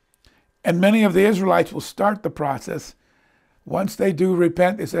 And many of the Israelites will start the process. Once they do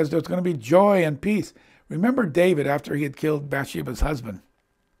repent, it says there's going to be joy and peace. Remember David after he had killed Bathsheba's husband.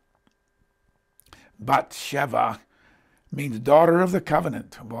 Bathsheba means daughter of the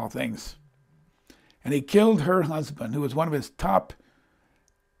covenant, of all things. And he killed her husband, who was one of his top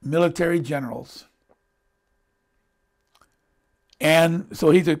military generals. And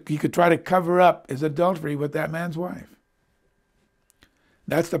so he could try to cover up his adultery with that man's wife.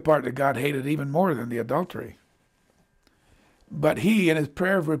 That's the part that God hated even more than the adultery. But he, in his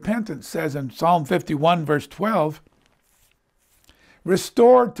prayer of repentance, says in Psalm 51, verse 12,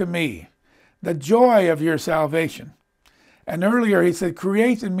 restore to me the joy of your salvation. And earlier he said,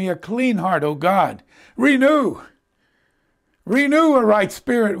 create in me a clean heart, O God. Renew a right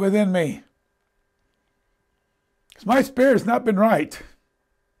spirit within me. Because my spirit's not been right.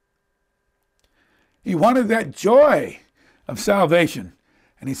 He wanted that joy of salvation.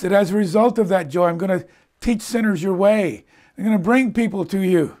 And he said, as a result of that joy, I'm going to teach sinners your way. I'm going to bring people to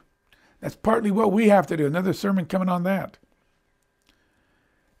you That's partly what we have to do. Another sermon coming on that.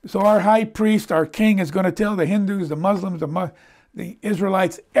 So our high priest, our king, is going to tell the Hindus, the Muslims, the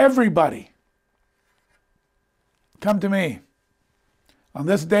Israelites, everybody, come to me on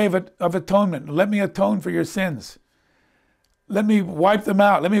this day of atonement. Let me atone for your sins. Let me wipe them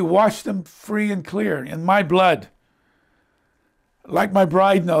out. Let me wash them free and clear in my blood. Like my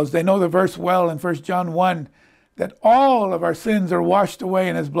bride knows, they know the verse well in 1 John 1, that all of our sins are washed away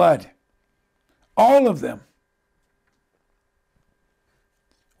in his blood. All of them.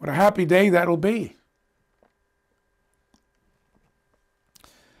 What a happy day that'll be.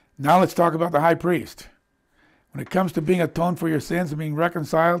 Now let's talk about the high priest. When it comes to being atoned for your sins and being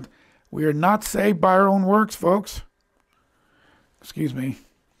reconciled, we are not saved by our own works, folks. Excuse me,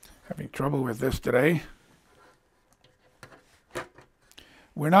 having trouble with this today.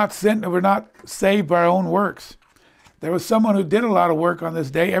 We're not saved by our own works. There was someone who did a lot of work on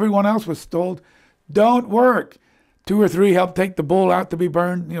this day. Everyone else was told, don't work. 2 or 3 helped take the bull out to be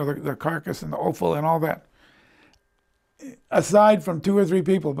burned, the carcass and the offal and all that. Aside from 2 or 3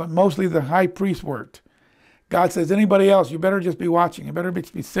 people, but mostly the high priest worked. God says, anybody else, you better just be watching. You better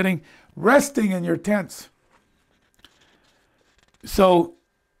be sitting, resting in your tents. So,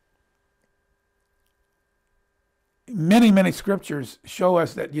 many, many scriptures show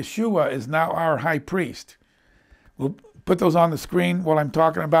us that Yeshua is now our high priest. We'll put those on the screen while I'm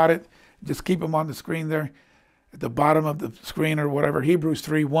talking about it. Just keep them on the screen there at the bottom of the screen or whatever. Hebrews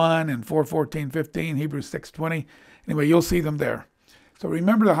 3:1 and 4:14-15, Hebrews 6:20. Anyway, you'll see them there. So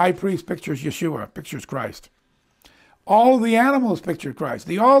remember, the high priest pictures Yeshua, pictures Christ. All the animals picture Christ.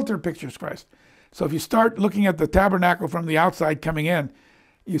 The altar pictures Christ. So if you start looking at the tabernacle from the outside coming in,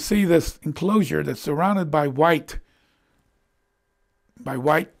 you see this enclosure that's surrounded by white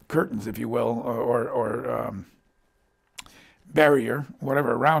curtains, if you will, or barrier,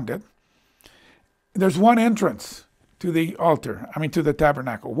 whatever, around it. There's one entrance to the altar, to the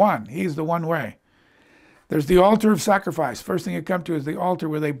tabernacle. One. He's the one way. There's the altar of sacrifice. First thing you come to is the altar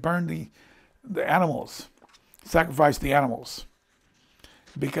where they burn the animals, sacrifice the animals.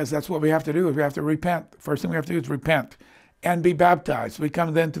 Because that's what we have to do, is we have to repent. First thing we have to do is repent and be baptized. We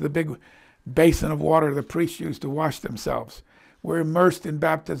come then to the big basin of water the priests use to wash themselves. We're immersed in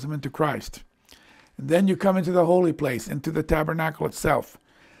baptism into Christ. And then you come into the holy place, into the tabernacle itself.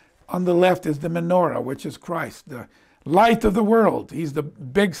 On the left is the menorah, which is Christ, the light of the world. He's the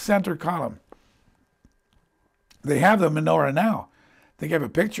big center column. They have the menorah now. They have a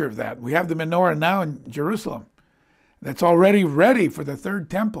picture of that. We have the menorah now in Jerusalem. That's already ready for the third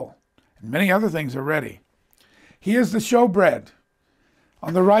temple. And many other things are ready. He is the showbread.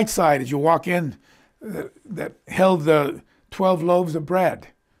 On the right side, as you walk in, that held the 12 loaves of bread.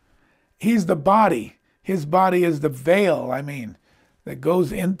 He's the body. His body is the veil, that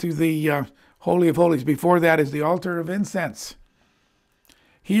goes into the Holy of Holies. Before that is the altar of incense.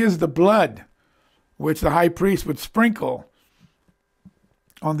 He is the blood, which the high priest would sprinkle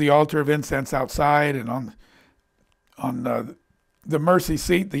on the altar of incense outside and on the mercy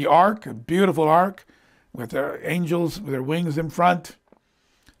seat, the ark, a beautiful ark with their angels with their wings in front,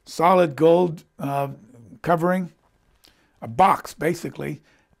 solid gold covering, a box basically.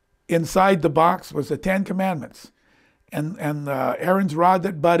 Inside the box was the 10 Commandments and Aaron's rod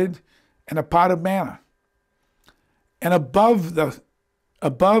that budded and a pot of manna. And above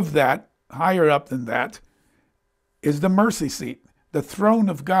that, higher up than that, is the mercy seat, the throne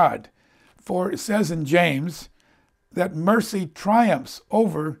of God. For it says in James that mercy triumphs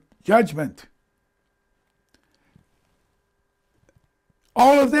over judgment.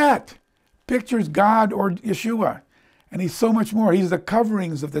 All of that pictures God or Yeshua. And he's so much more. He's the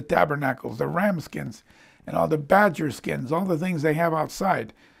coverings of the tabernacles, the ram skins, and all the badger skins, all the things they have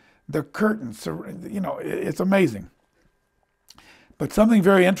outside. The curtains, it's amazing. But something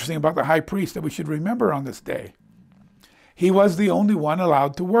very interesting about the high priest that we should remember on this day. He was the only one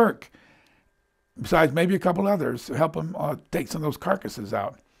allowed to work, besides maybe a couple others to help him take some of those carcasses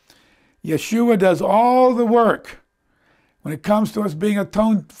out. Yeshua does all the work when it comes to us being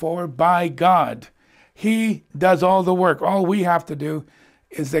atoned for by God. He does all the work. All we have to do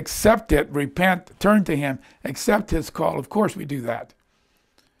is accept it, repent, turn to him, accept his call. Of course we do that.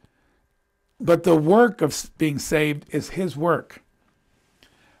 But the work of being saved is his work.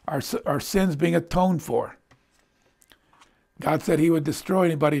 Our sins being atoned for. God said he would destroy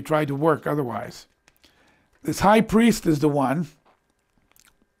anybody who tried to work otherwise. This high priest is the one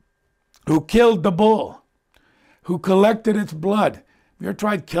who killed the bull, who collected its blood. Have you ever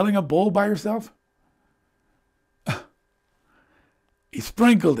tried killing a bull by yourself? He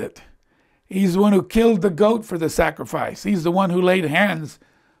sprinkled it. He's the one who killed the goat for the sacrifice. He's the one who laid hands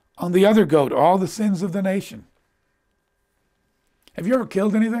on the other goat all the sins of the nation. Have you ever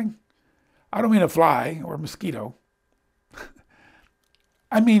killed anything? I don't mean a fly or a mosquito.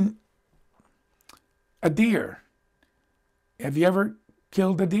 I mean a deer. Have you ever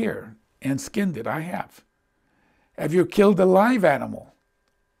killed a deer and skinned it? I have. Have you killed a live animal?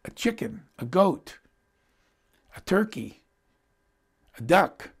 A chicken, a goat, a turkey, a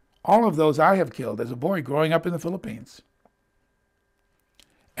duck. All of those I have killed as a boy growing up in the Philippines.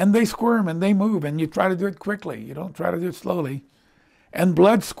 And they squirm and they move, and you try to do it quickly. You don't try to do it slowly. And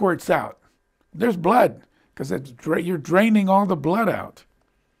blood squirts out. There's blood because you're draining all the blood out.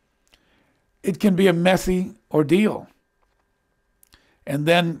 It can be a messy ordeal. And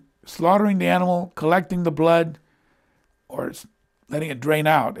then slaughtering the animal, collecting the blood, or letting it drain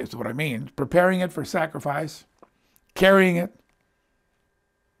out is what I mean. Preparing it for sacrifice, carrying it.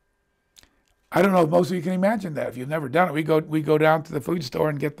 I don't know if most of you can imagine that. If you've never done it, we go down to the food store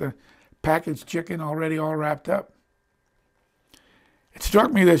and get the packaged chicken already all wrapped up. It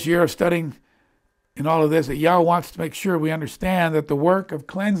struck me this year of studying in all of this that Yahweh wants to make sure we understand that the work of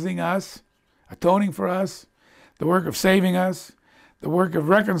cleansing us, atoning for us, the work of saving us, the work of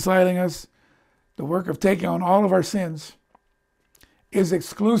reconciling us, the work of taking on all of our sins is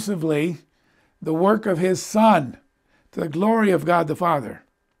exclusively the work of his Son to the glory of God the Father.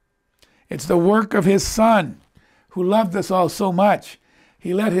 It's the work of his Son who loved us all so much.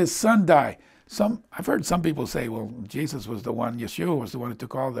 He let his Son die. I've heard some people say, well, Jesus was the one, Yeshua was the one who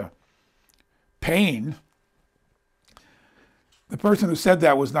took all the pain. The person who said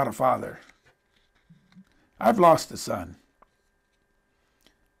that was not a father. I've lost a son.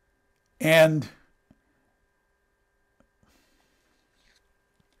 And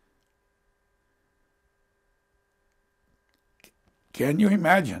can you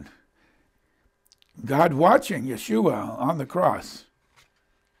imagine God watching Yeshua on the cross?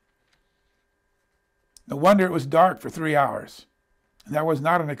 No wonder it was dark for 3 hours. And that was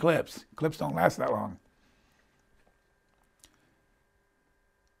not an eclipse. Eclipses don't last that long.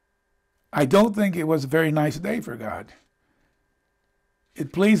 I don't think it was a very nice day for God.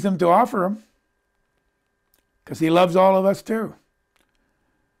 It pleased him to offer him because he loves all of us too.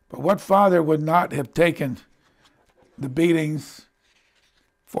 But what father would not have taken the beatings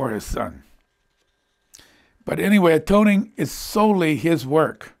for his son? But anyway, atoning is solely his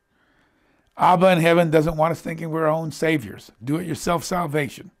work. Abba in heaven doesn't want us thinking we're our own saviors. Do-it-yourself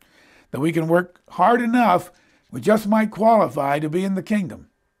salvation. That we can work hard enough, we just might qualify to be in the kingdom.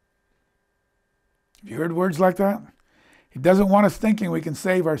 Have you heard words like that? He doesn't want us thinking we can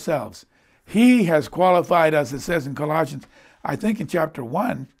save ourselves. He has qualified us, it says in Colossians, I think in chapter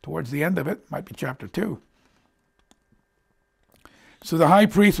 1, towards the end of it, might be chapter 2. So the high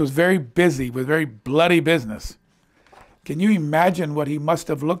priest was very busy with very bloody business. Can you imagine what he must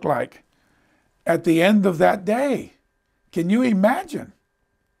have looked like at the end of that day? Can you imagine?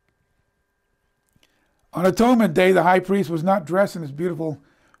 On Atonement Day, the high priest was not dressed in his beautiful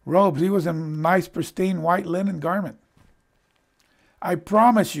robes. He was in a nice, pristine, white linen garment. I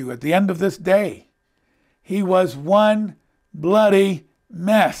promise you, at the end of this day, he was one bloody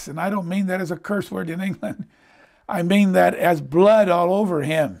mess. And I don't mean that as a curse word in England. I mean that as blood all over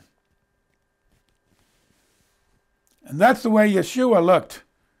him. And that's the way Yeshua looked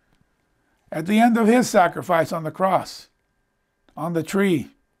at the end of his sacrifice on the cross, on the tree.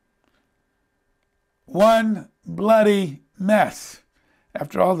 One bloody mess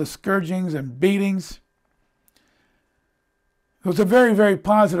after all the scourgings and beatings. It was a very, very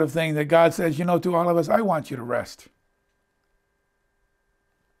positive thing that God says, you know, to all of us, I want you to rest.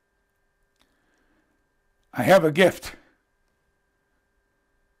 I have a gift.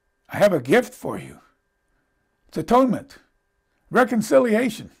 I have a gift for you. It's atonement,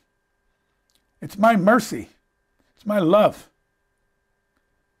 reconciliation. It's my mercy. It's my love.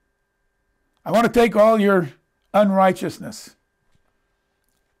 I want to take all your unrighteousness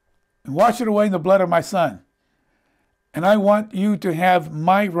and wash it away in the blood of my Son. And I want you to have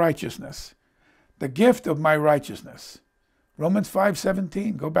my righteousness, the gift of my righteousness. Romans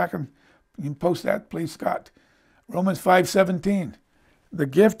 5:17. Go back and you can post that, please, Scott. Romans 5:17. The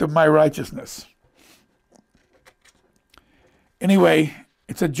gift of my righteousness. Anyway,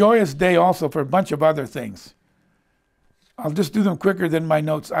 it's a joyous day also for a bunch of other things. I'll just do them quicker than my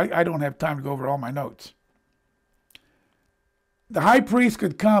notes. I don't have time to go over all my notes. The high priest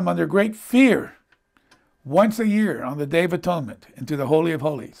could come under great fear once a year on the Day of Atonement into the Holy of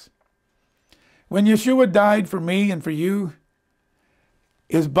Holies. When Yeshua died for me and for you,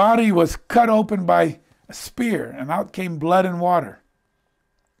 his body was cut open by a spear, and out came blood and water.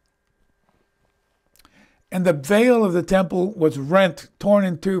 And the veil of the temple was rent, torn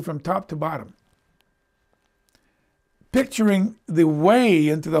in two from top to bottom. Picturing the way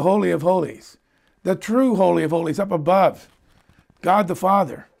into the Holy of Holies, the true Holy of Holies up above. God the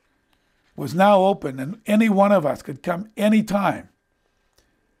Father was now open, and any one of us could come anytime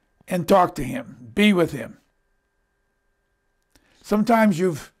and talk to him, be with him. Sometimes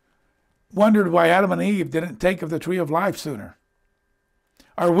you've wondered why Adam and Eve didn't take of the tree of life sooner.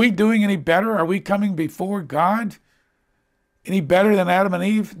 Are we doing any better? Are we coming before God any better than Adam and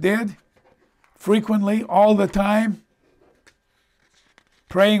Eve did? Frequently, all the time?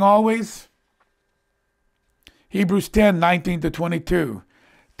 Praying always? Hebrews 10, 19 to 22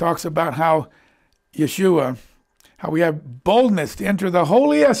 talks about how Yeshua, how we have boldness to enter the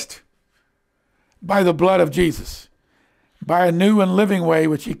holiest by the blood of Jesus, by a new and living way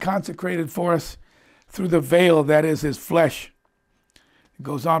which he consecrated for us through the veil that is his flesh. It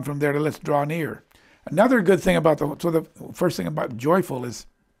goes on from there to let's draw near. Another good thing about the first thing about joyful is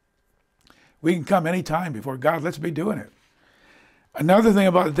we can come anytime before God. Let's be doing it. Another thing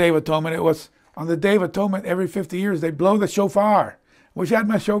about the Day of Atonement, it was on the Day of Atonement every 50 years, they blow the shofar. Wish I had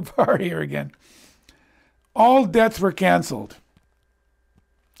my shofar here again. All debts were canceled.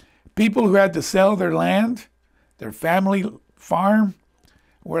 People who had to sell their land, their family farm,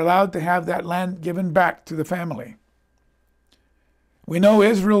 were allowed to have that land given back to the family. We know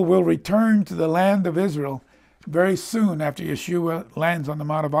Israel will return to the land of Israel very soon after Yeshua lands on the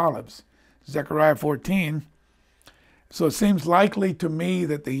Mount of Olives. Zechariah 14. So it seems likely to me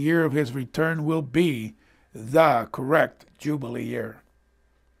that the year of his return will be the correct Jubilee year.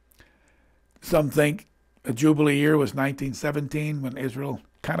 Some think a Jubilee year was 1917 when Israel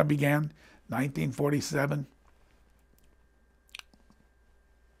kind of began, 1947,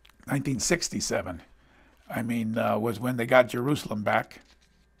 1967. Was when they got Jerusalem back.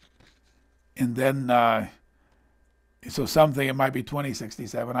 And then, so some think it might be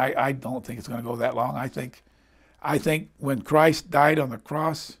 2067. I don't think it's going to go that long. I think when Christ died on the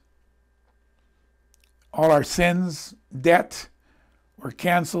cross, all our sins, debt were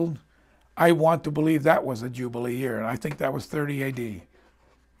canceled. I want to believe that was a Jubilee year, and I think that was 30 AD.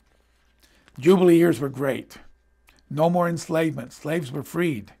 Jubilee years were great. No more enslavement. Slaves were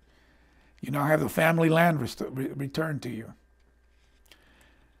freed. You now have the family land returned to you.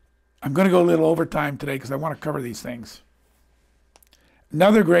 I'm going to go a little overtime today because I want to cover these things.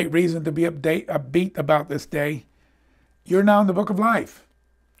 Another great reason to be upbeat about this day, you're now in the book of life,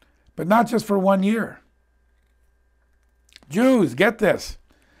 but not just for 1 year. Jews, get this.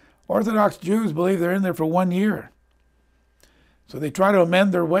 Orthodox Jews believe they're in there for 1 year. So they try to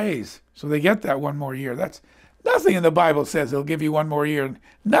amend their ways so they get that one more year. That's nothing in the Bible says they'll give you one more year.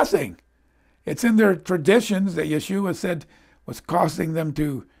 Nothing. It's in their traditions that Yeshua said was causing them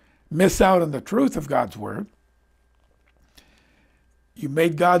to miss out on the truth of God's word. You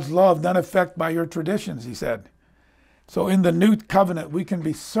made God's law of none effect by your traditions, he said. So in the new covenant, we can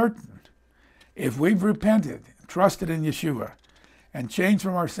be certain, if we've repented, trusted in Yeshua, and changed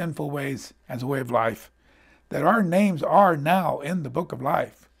from our sinful ways as a way of life, that our names are now in the book of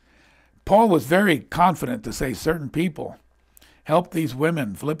life. Paul was very confident to say certain people help these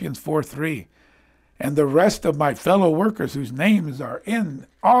women, Philippians 4:3, and the rest of my fellow workers whose names are in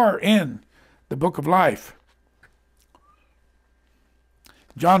the book of life.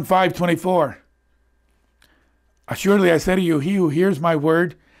 John 5:24. Assuredly I say to you, he who hears my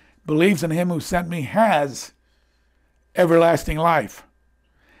word, believes in him who sent me, has everlasting life,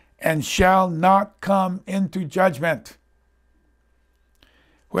 and shall not come into judgment.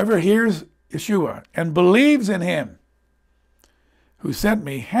 Whoever hears Yeshua and believes in him who sent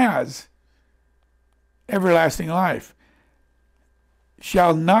me has everlasting life,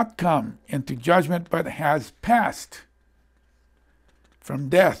 shall not come into judgment, but has passed from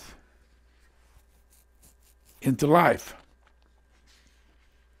death into life.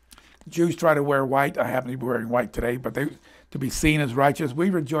 Jews try to wear white. I happen to be wearing white today, but to be seen as righteous. We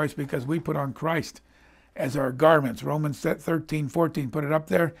rejoice because we put on Christ as our garments. Romans 13:14, put it up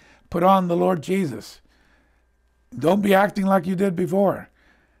there. Put on the Lord Jesus. Don't be acting like you did before.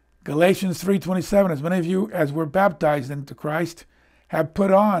 Galatians 3:27, as many of you as were baptized into Christ have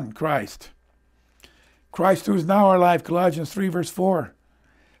put on Christ. Christ who is now our life, Colossians 3 verse 4.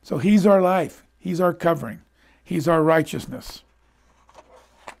 So he's our life. He's our covering. He's our righteousness.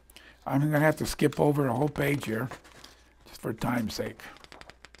 I'm going to have to skip over a whole page here just for time's sake.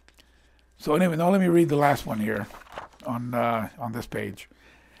 So anyway, now let me read the last one here on this page.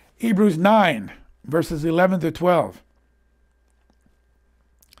 Hebrews 9 verses 11 to 12.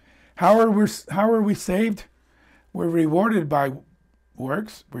 How are we saved? We're rewarded by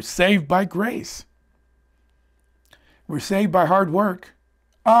works. We're saved by grace. We're saved by hard work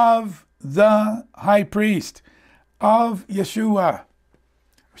of the high priest, of Yeshua.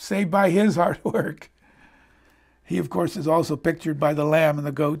 We're saved by his hard work. He, of course, is also pictured by the lamb and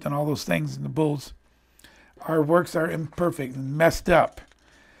the goat and all those things and the bulls. Our works are imperfect and messed up.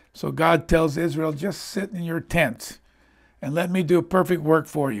 So God tells Israel, just sit in your tents and let me do a perfect work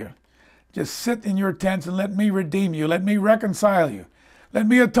for you. Just sit in your tents and let me redeem you. Let me reconcile you. Let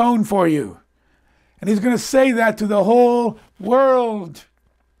me atone for you. And he's going to say that to the whole world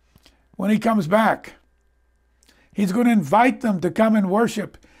when he comes back. He's going to invite them to come and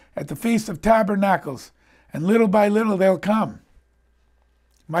worship at the Feast of Tabernacles. And little by little they'll come.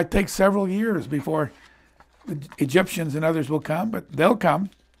 It might take several years before the Egyptians and others will come, but they'll come.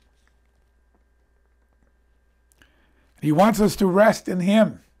 He wants us to rest in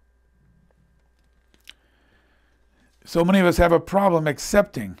him. So many of us have a problem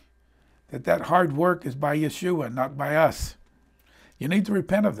accepting that hard work is by Yeshua, not by us. You need to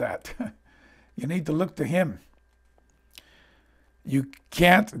repent of that. You need to look to him. You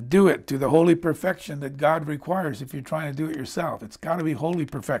can't do it to the holy perfection that God requires if you're trying to do it yourself. It's got to be holy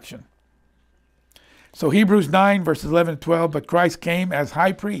perfection. So Hebrews 9, verses 11 and 12, but Christ came as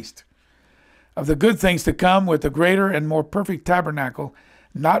high priest of the good things to come with a greater and more perfect tabernacle,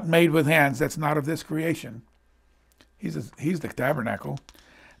 not made with hands, that's not of this creation. He's the tabernacle.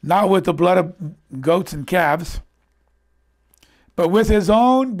 Not with the blood of goats and calves, but with his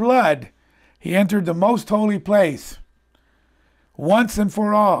own blood he entered the most holy place once and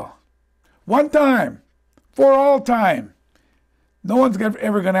for all. One time, for all time. No one's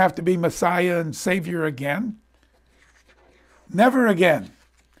ever going to have to be Messiah and Savior again. Never again.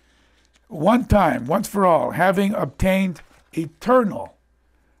 One time, once for all, having obtained eternal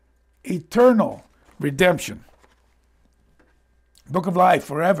redemption. Book of life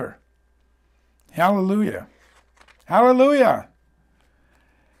forever. Hallelujah. Hallelujah.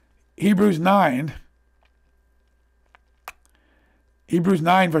 Hebrews 9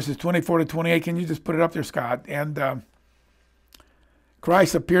 verses 24 to 28. Can you just put it up there, Scott? And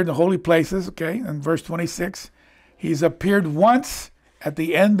Christ appeared in the holy places, okay, in verse 26. He's appeared once at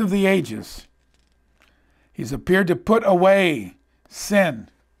the end of the ages. He's appeared to put away sin.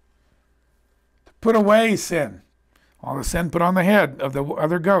 To put away sin. All the sin put on the head of the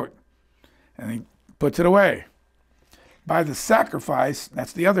other goat. And he puts it away. By the sacrifice,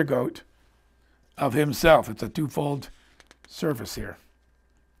 that's the other goat, of himself. It's a twofold service here.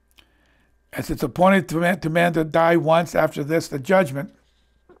 As it's appointed to man to die once, after this the judgment,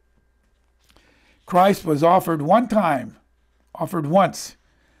 Christ was offered one time, offered once,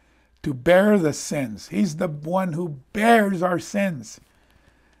 to bear the sins. He's the one who bears our sins,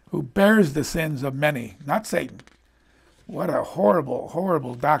 who bears the sins of many, not Satan. What a horrible,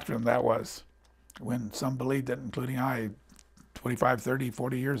 horrible doctrine that was when some believed it, including I, 25, 30,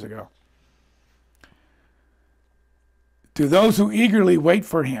 40 years ago. To those who eagerly wait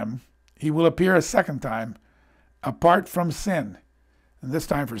for him, he will appear a second time, apart from sin, and this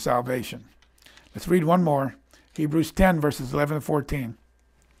time for salvation. Let's read one more. Hebrews 10, verses 11 and 14.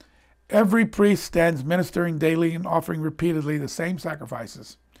 Every priest stands ministering daily and offering repeatedly the same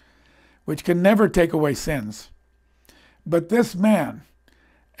sacrifices, which can never take away sins. But this man,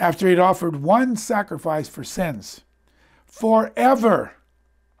 after he'd offered one sacrifice for sins, forever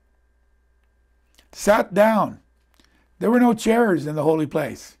sat down. There were no chairs in the holy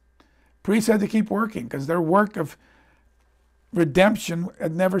place. Priests had to keep working because their work of redemption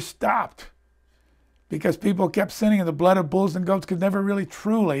had never stopped, because people kept sinning and the blood of bulls and goats could never really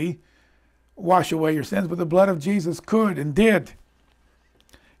truly wash away your sins, but the blood of Jesus could and did.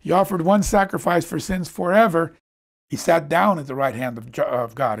 He offered one sacrifice for sins forever. He sat down at the right hand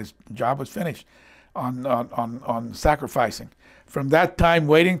of God. His job was finished on sacrificing. From that time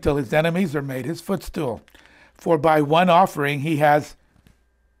waiting till his enemies are made his footstool. For by one offering he has,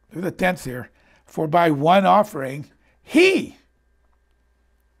 look at the tense here, for by one offering he,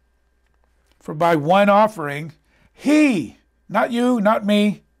 not you, not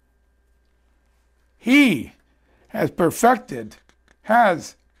me, he has perfected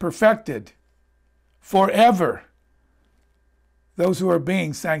forever those who are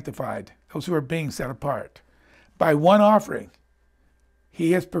being sanctified, those who are being set apart. By one offering,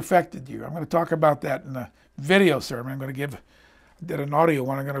 he has perfected you. I'm going to talk about that in a video sermon. I did an audio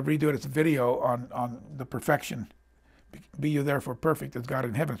one. I'm going to redo it as a video on the perfection. Be you therefore perfect as God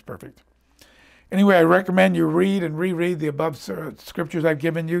in heaven is perfect. Anyway, I recommend you read and reread the above scriptures I've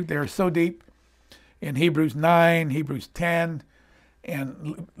given you. They are so deep. In Hebrews 9, Hebrews 10,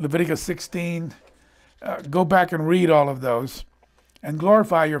 and Leviticus 16. Go back and read all of those. and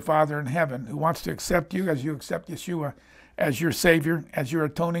glorify your Father in heaven, who wants to accept you as you accept Yeshua as your Savior, as your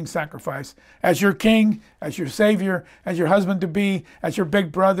atoning sacrifice, as your King, as your Savior, as your husband-to-be, as your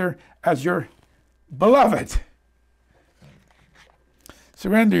big brother, as your beloved.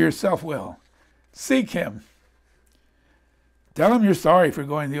 Surrender your self-will. Seek him. Tell him you're sorry for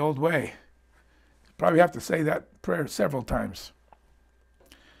going the old way. You probably have to say that prayer several times.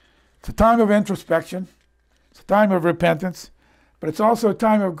 It's a time of introspection. It's a time of repentance. But it's also a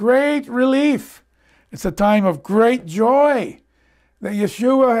time of great relief. It's a time of great joy that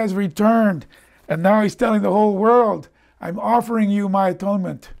Yeshua has returned. And now he's telling the whole world, I'm offering you my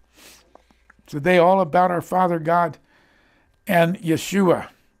atonement. It's a day all about our Father God and Yeshua.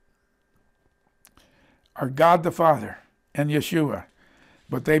 Our God the Father and Yeshua.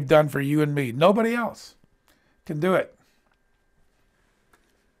 What they've done for you and me. Nobody else can do it.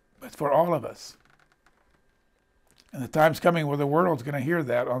 But for all of us. And the time's coming where the world's going to hear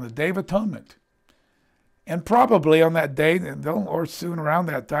that on the Day of Atonement. And probably on that day, or soon around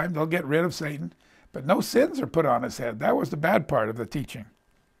that time, they'll get rid of Satan. But no sins are put on his head. That was the bad part of the teaching.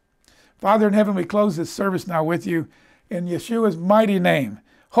 Father in heaven, we close this service now with you in Yeshua's mighty name,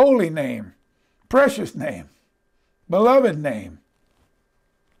 holy name, precious name, beloved name.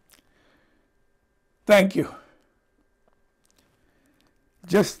 Thank you.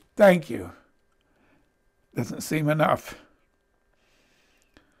 Just thank you. Doesn't seem enough.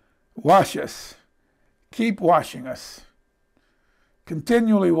 Wash us. Keep washing us.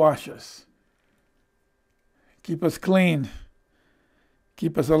 Continually wash us. Keep us clean.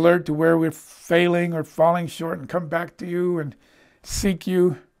 Keep us alert to where we're failing or falling short, and come back to you and seek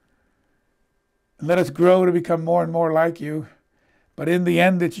you. And let us grow to become more and more like you. But in the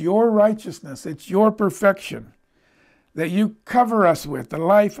end, it's your righteousness, it's your perfection that you cover us with, the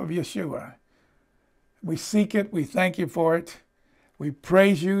life of Yeshua. We seek it. We thank you for it. We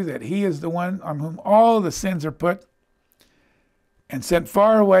praise you that he is the one on whom all the sins are put and sent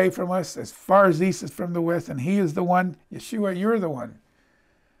far away from us, as far as east is from the west. And he is the one, Yeshua, you're the one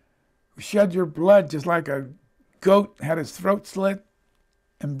who shed your blood just like a goat had his throat slit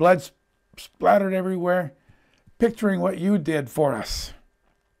and blood splattered everywhere, picturing what you did for us.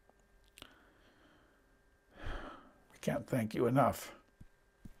 We can't thank you enough,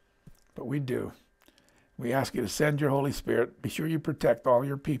 but we do. We ask you to send your Holy Spirit. Be sure you protect all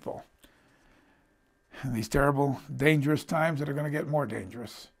your people in these terrible, dangerous times that are going to get more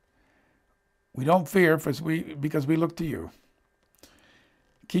dangerous. We don't fear because we look to you.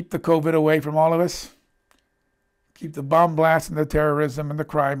 Keep the COVID away from all of us. Keep the bomb blasts and the terrorism and the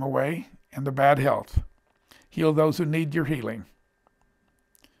crime away, and the bad health. Heal those who need your healing.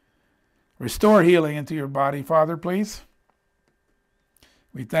 Restore healing into your body, Father, please.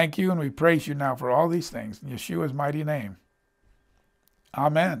 We thank you and we praise you now for all these things in Yeshua's mighty name.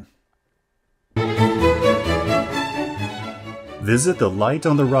 Amen. Visit the Light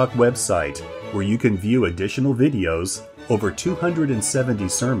on the Rock website, where you can view additional videos, over 270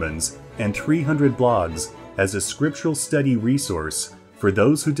 sermons, and 300 blogs as a scriptural study resource for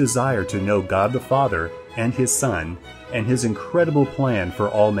those who desire to know God the Father and His Son and His incredible plan for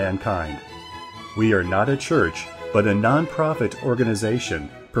all mankind. We are not a church, but a non-profit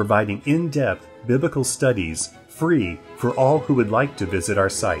organization providing in-depth biblical studies free for all who would like to visit our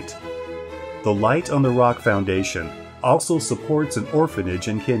site. The Light on the Rock Foundation also supports an orphanage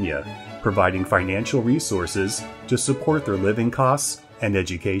in Kenya, providing financial resources to support their living costs and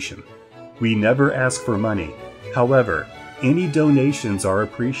education. We never ask for money. However, any donations are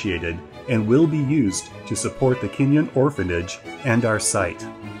appreciated and will be used to support the Kenyan orphanage and our site.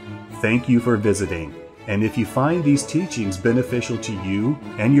 Thank you for visiting. And if you find these teachings beneficial to you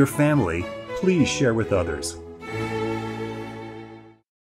and your family, please share with others.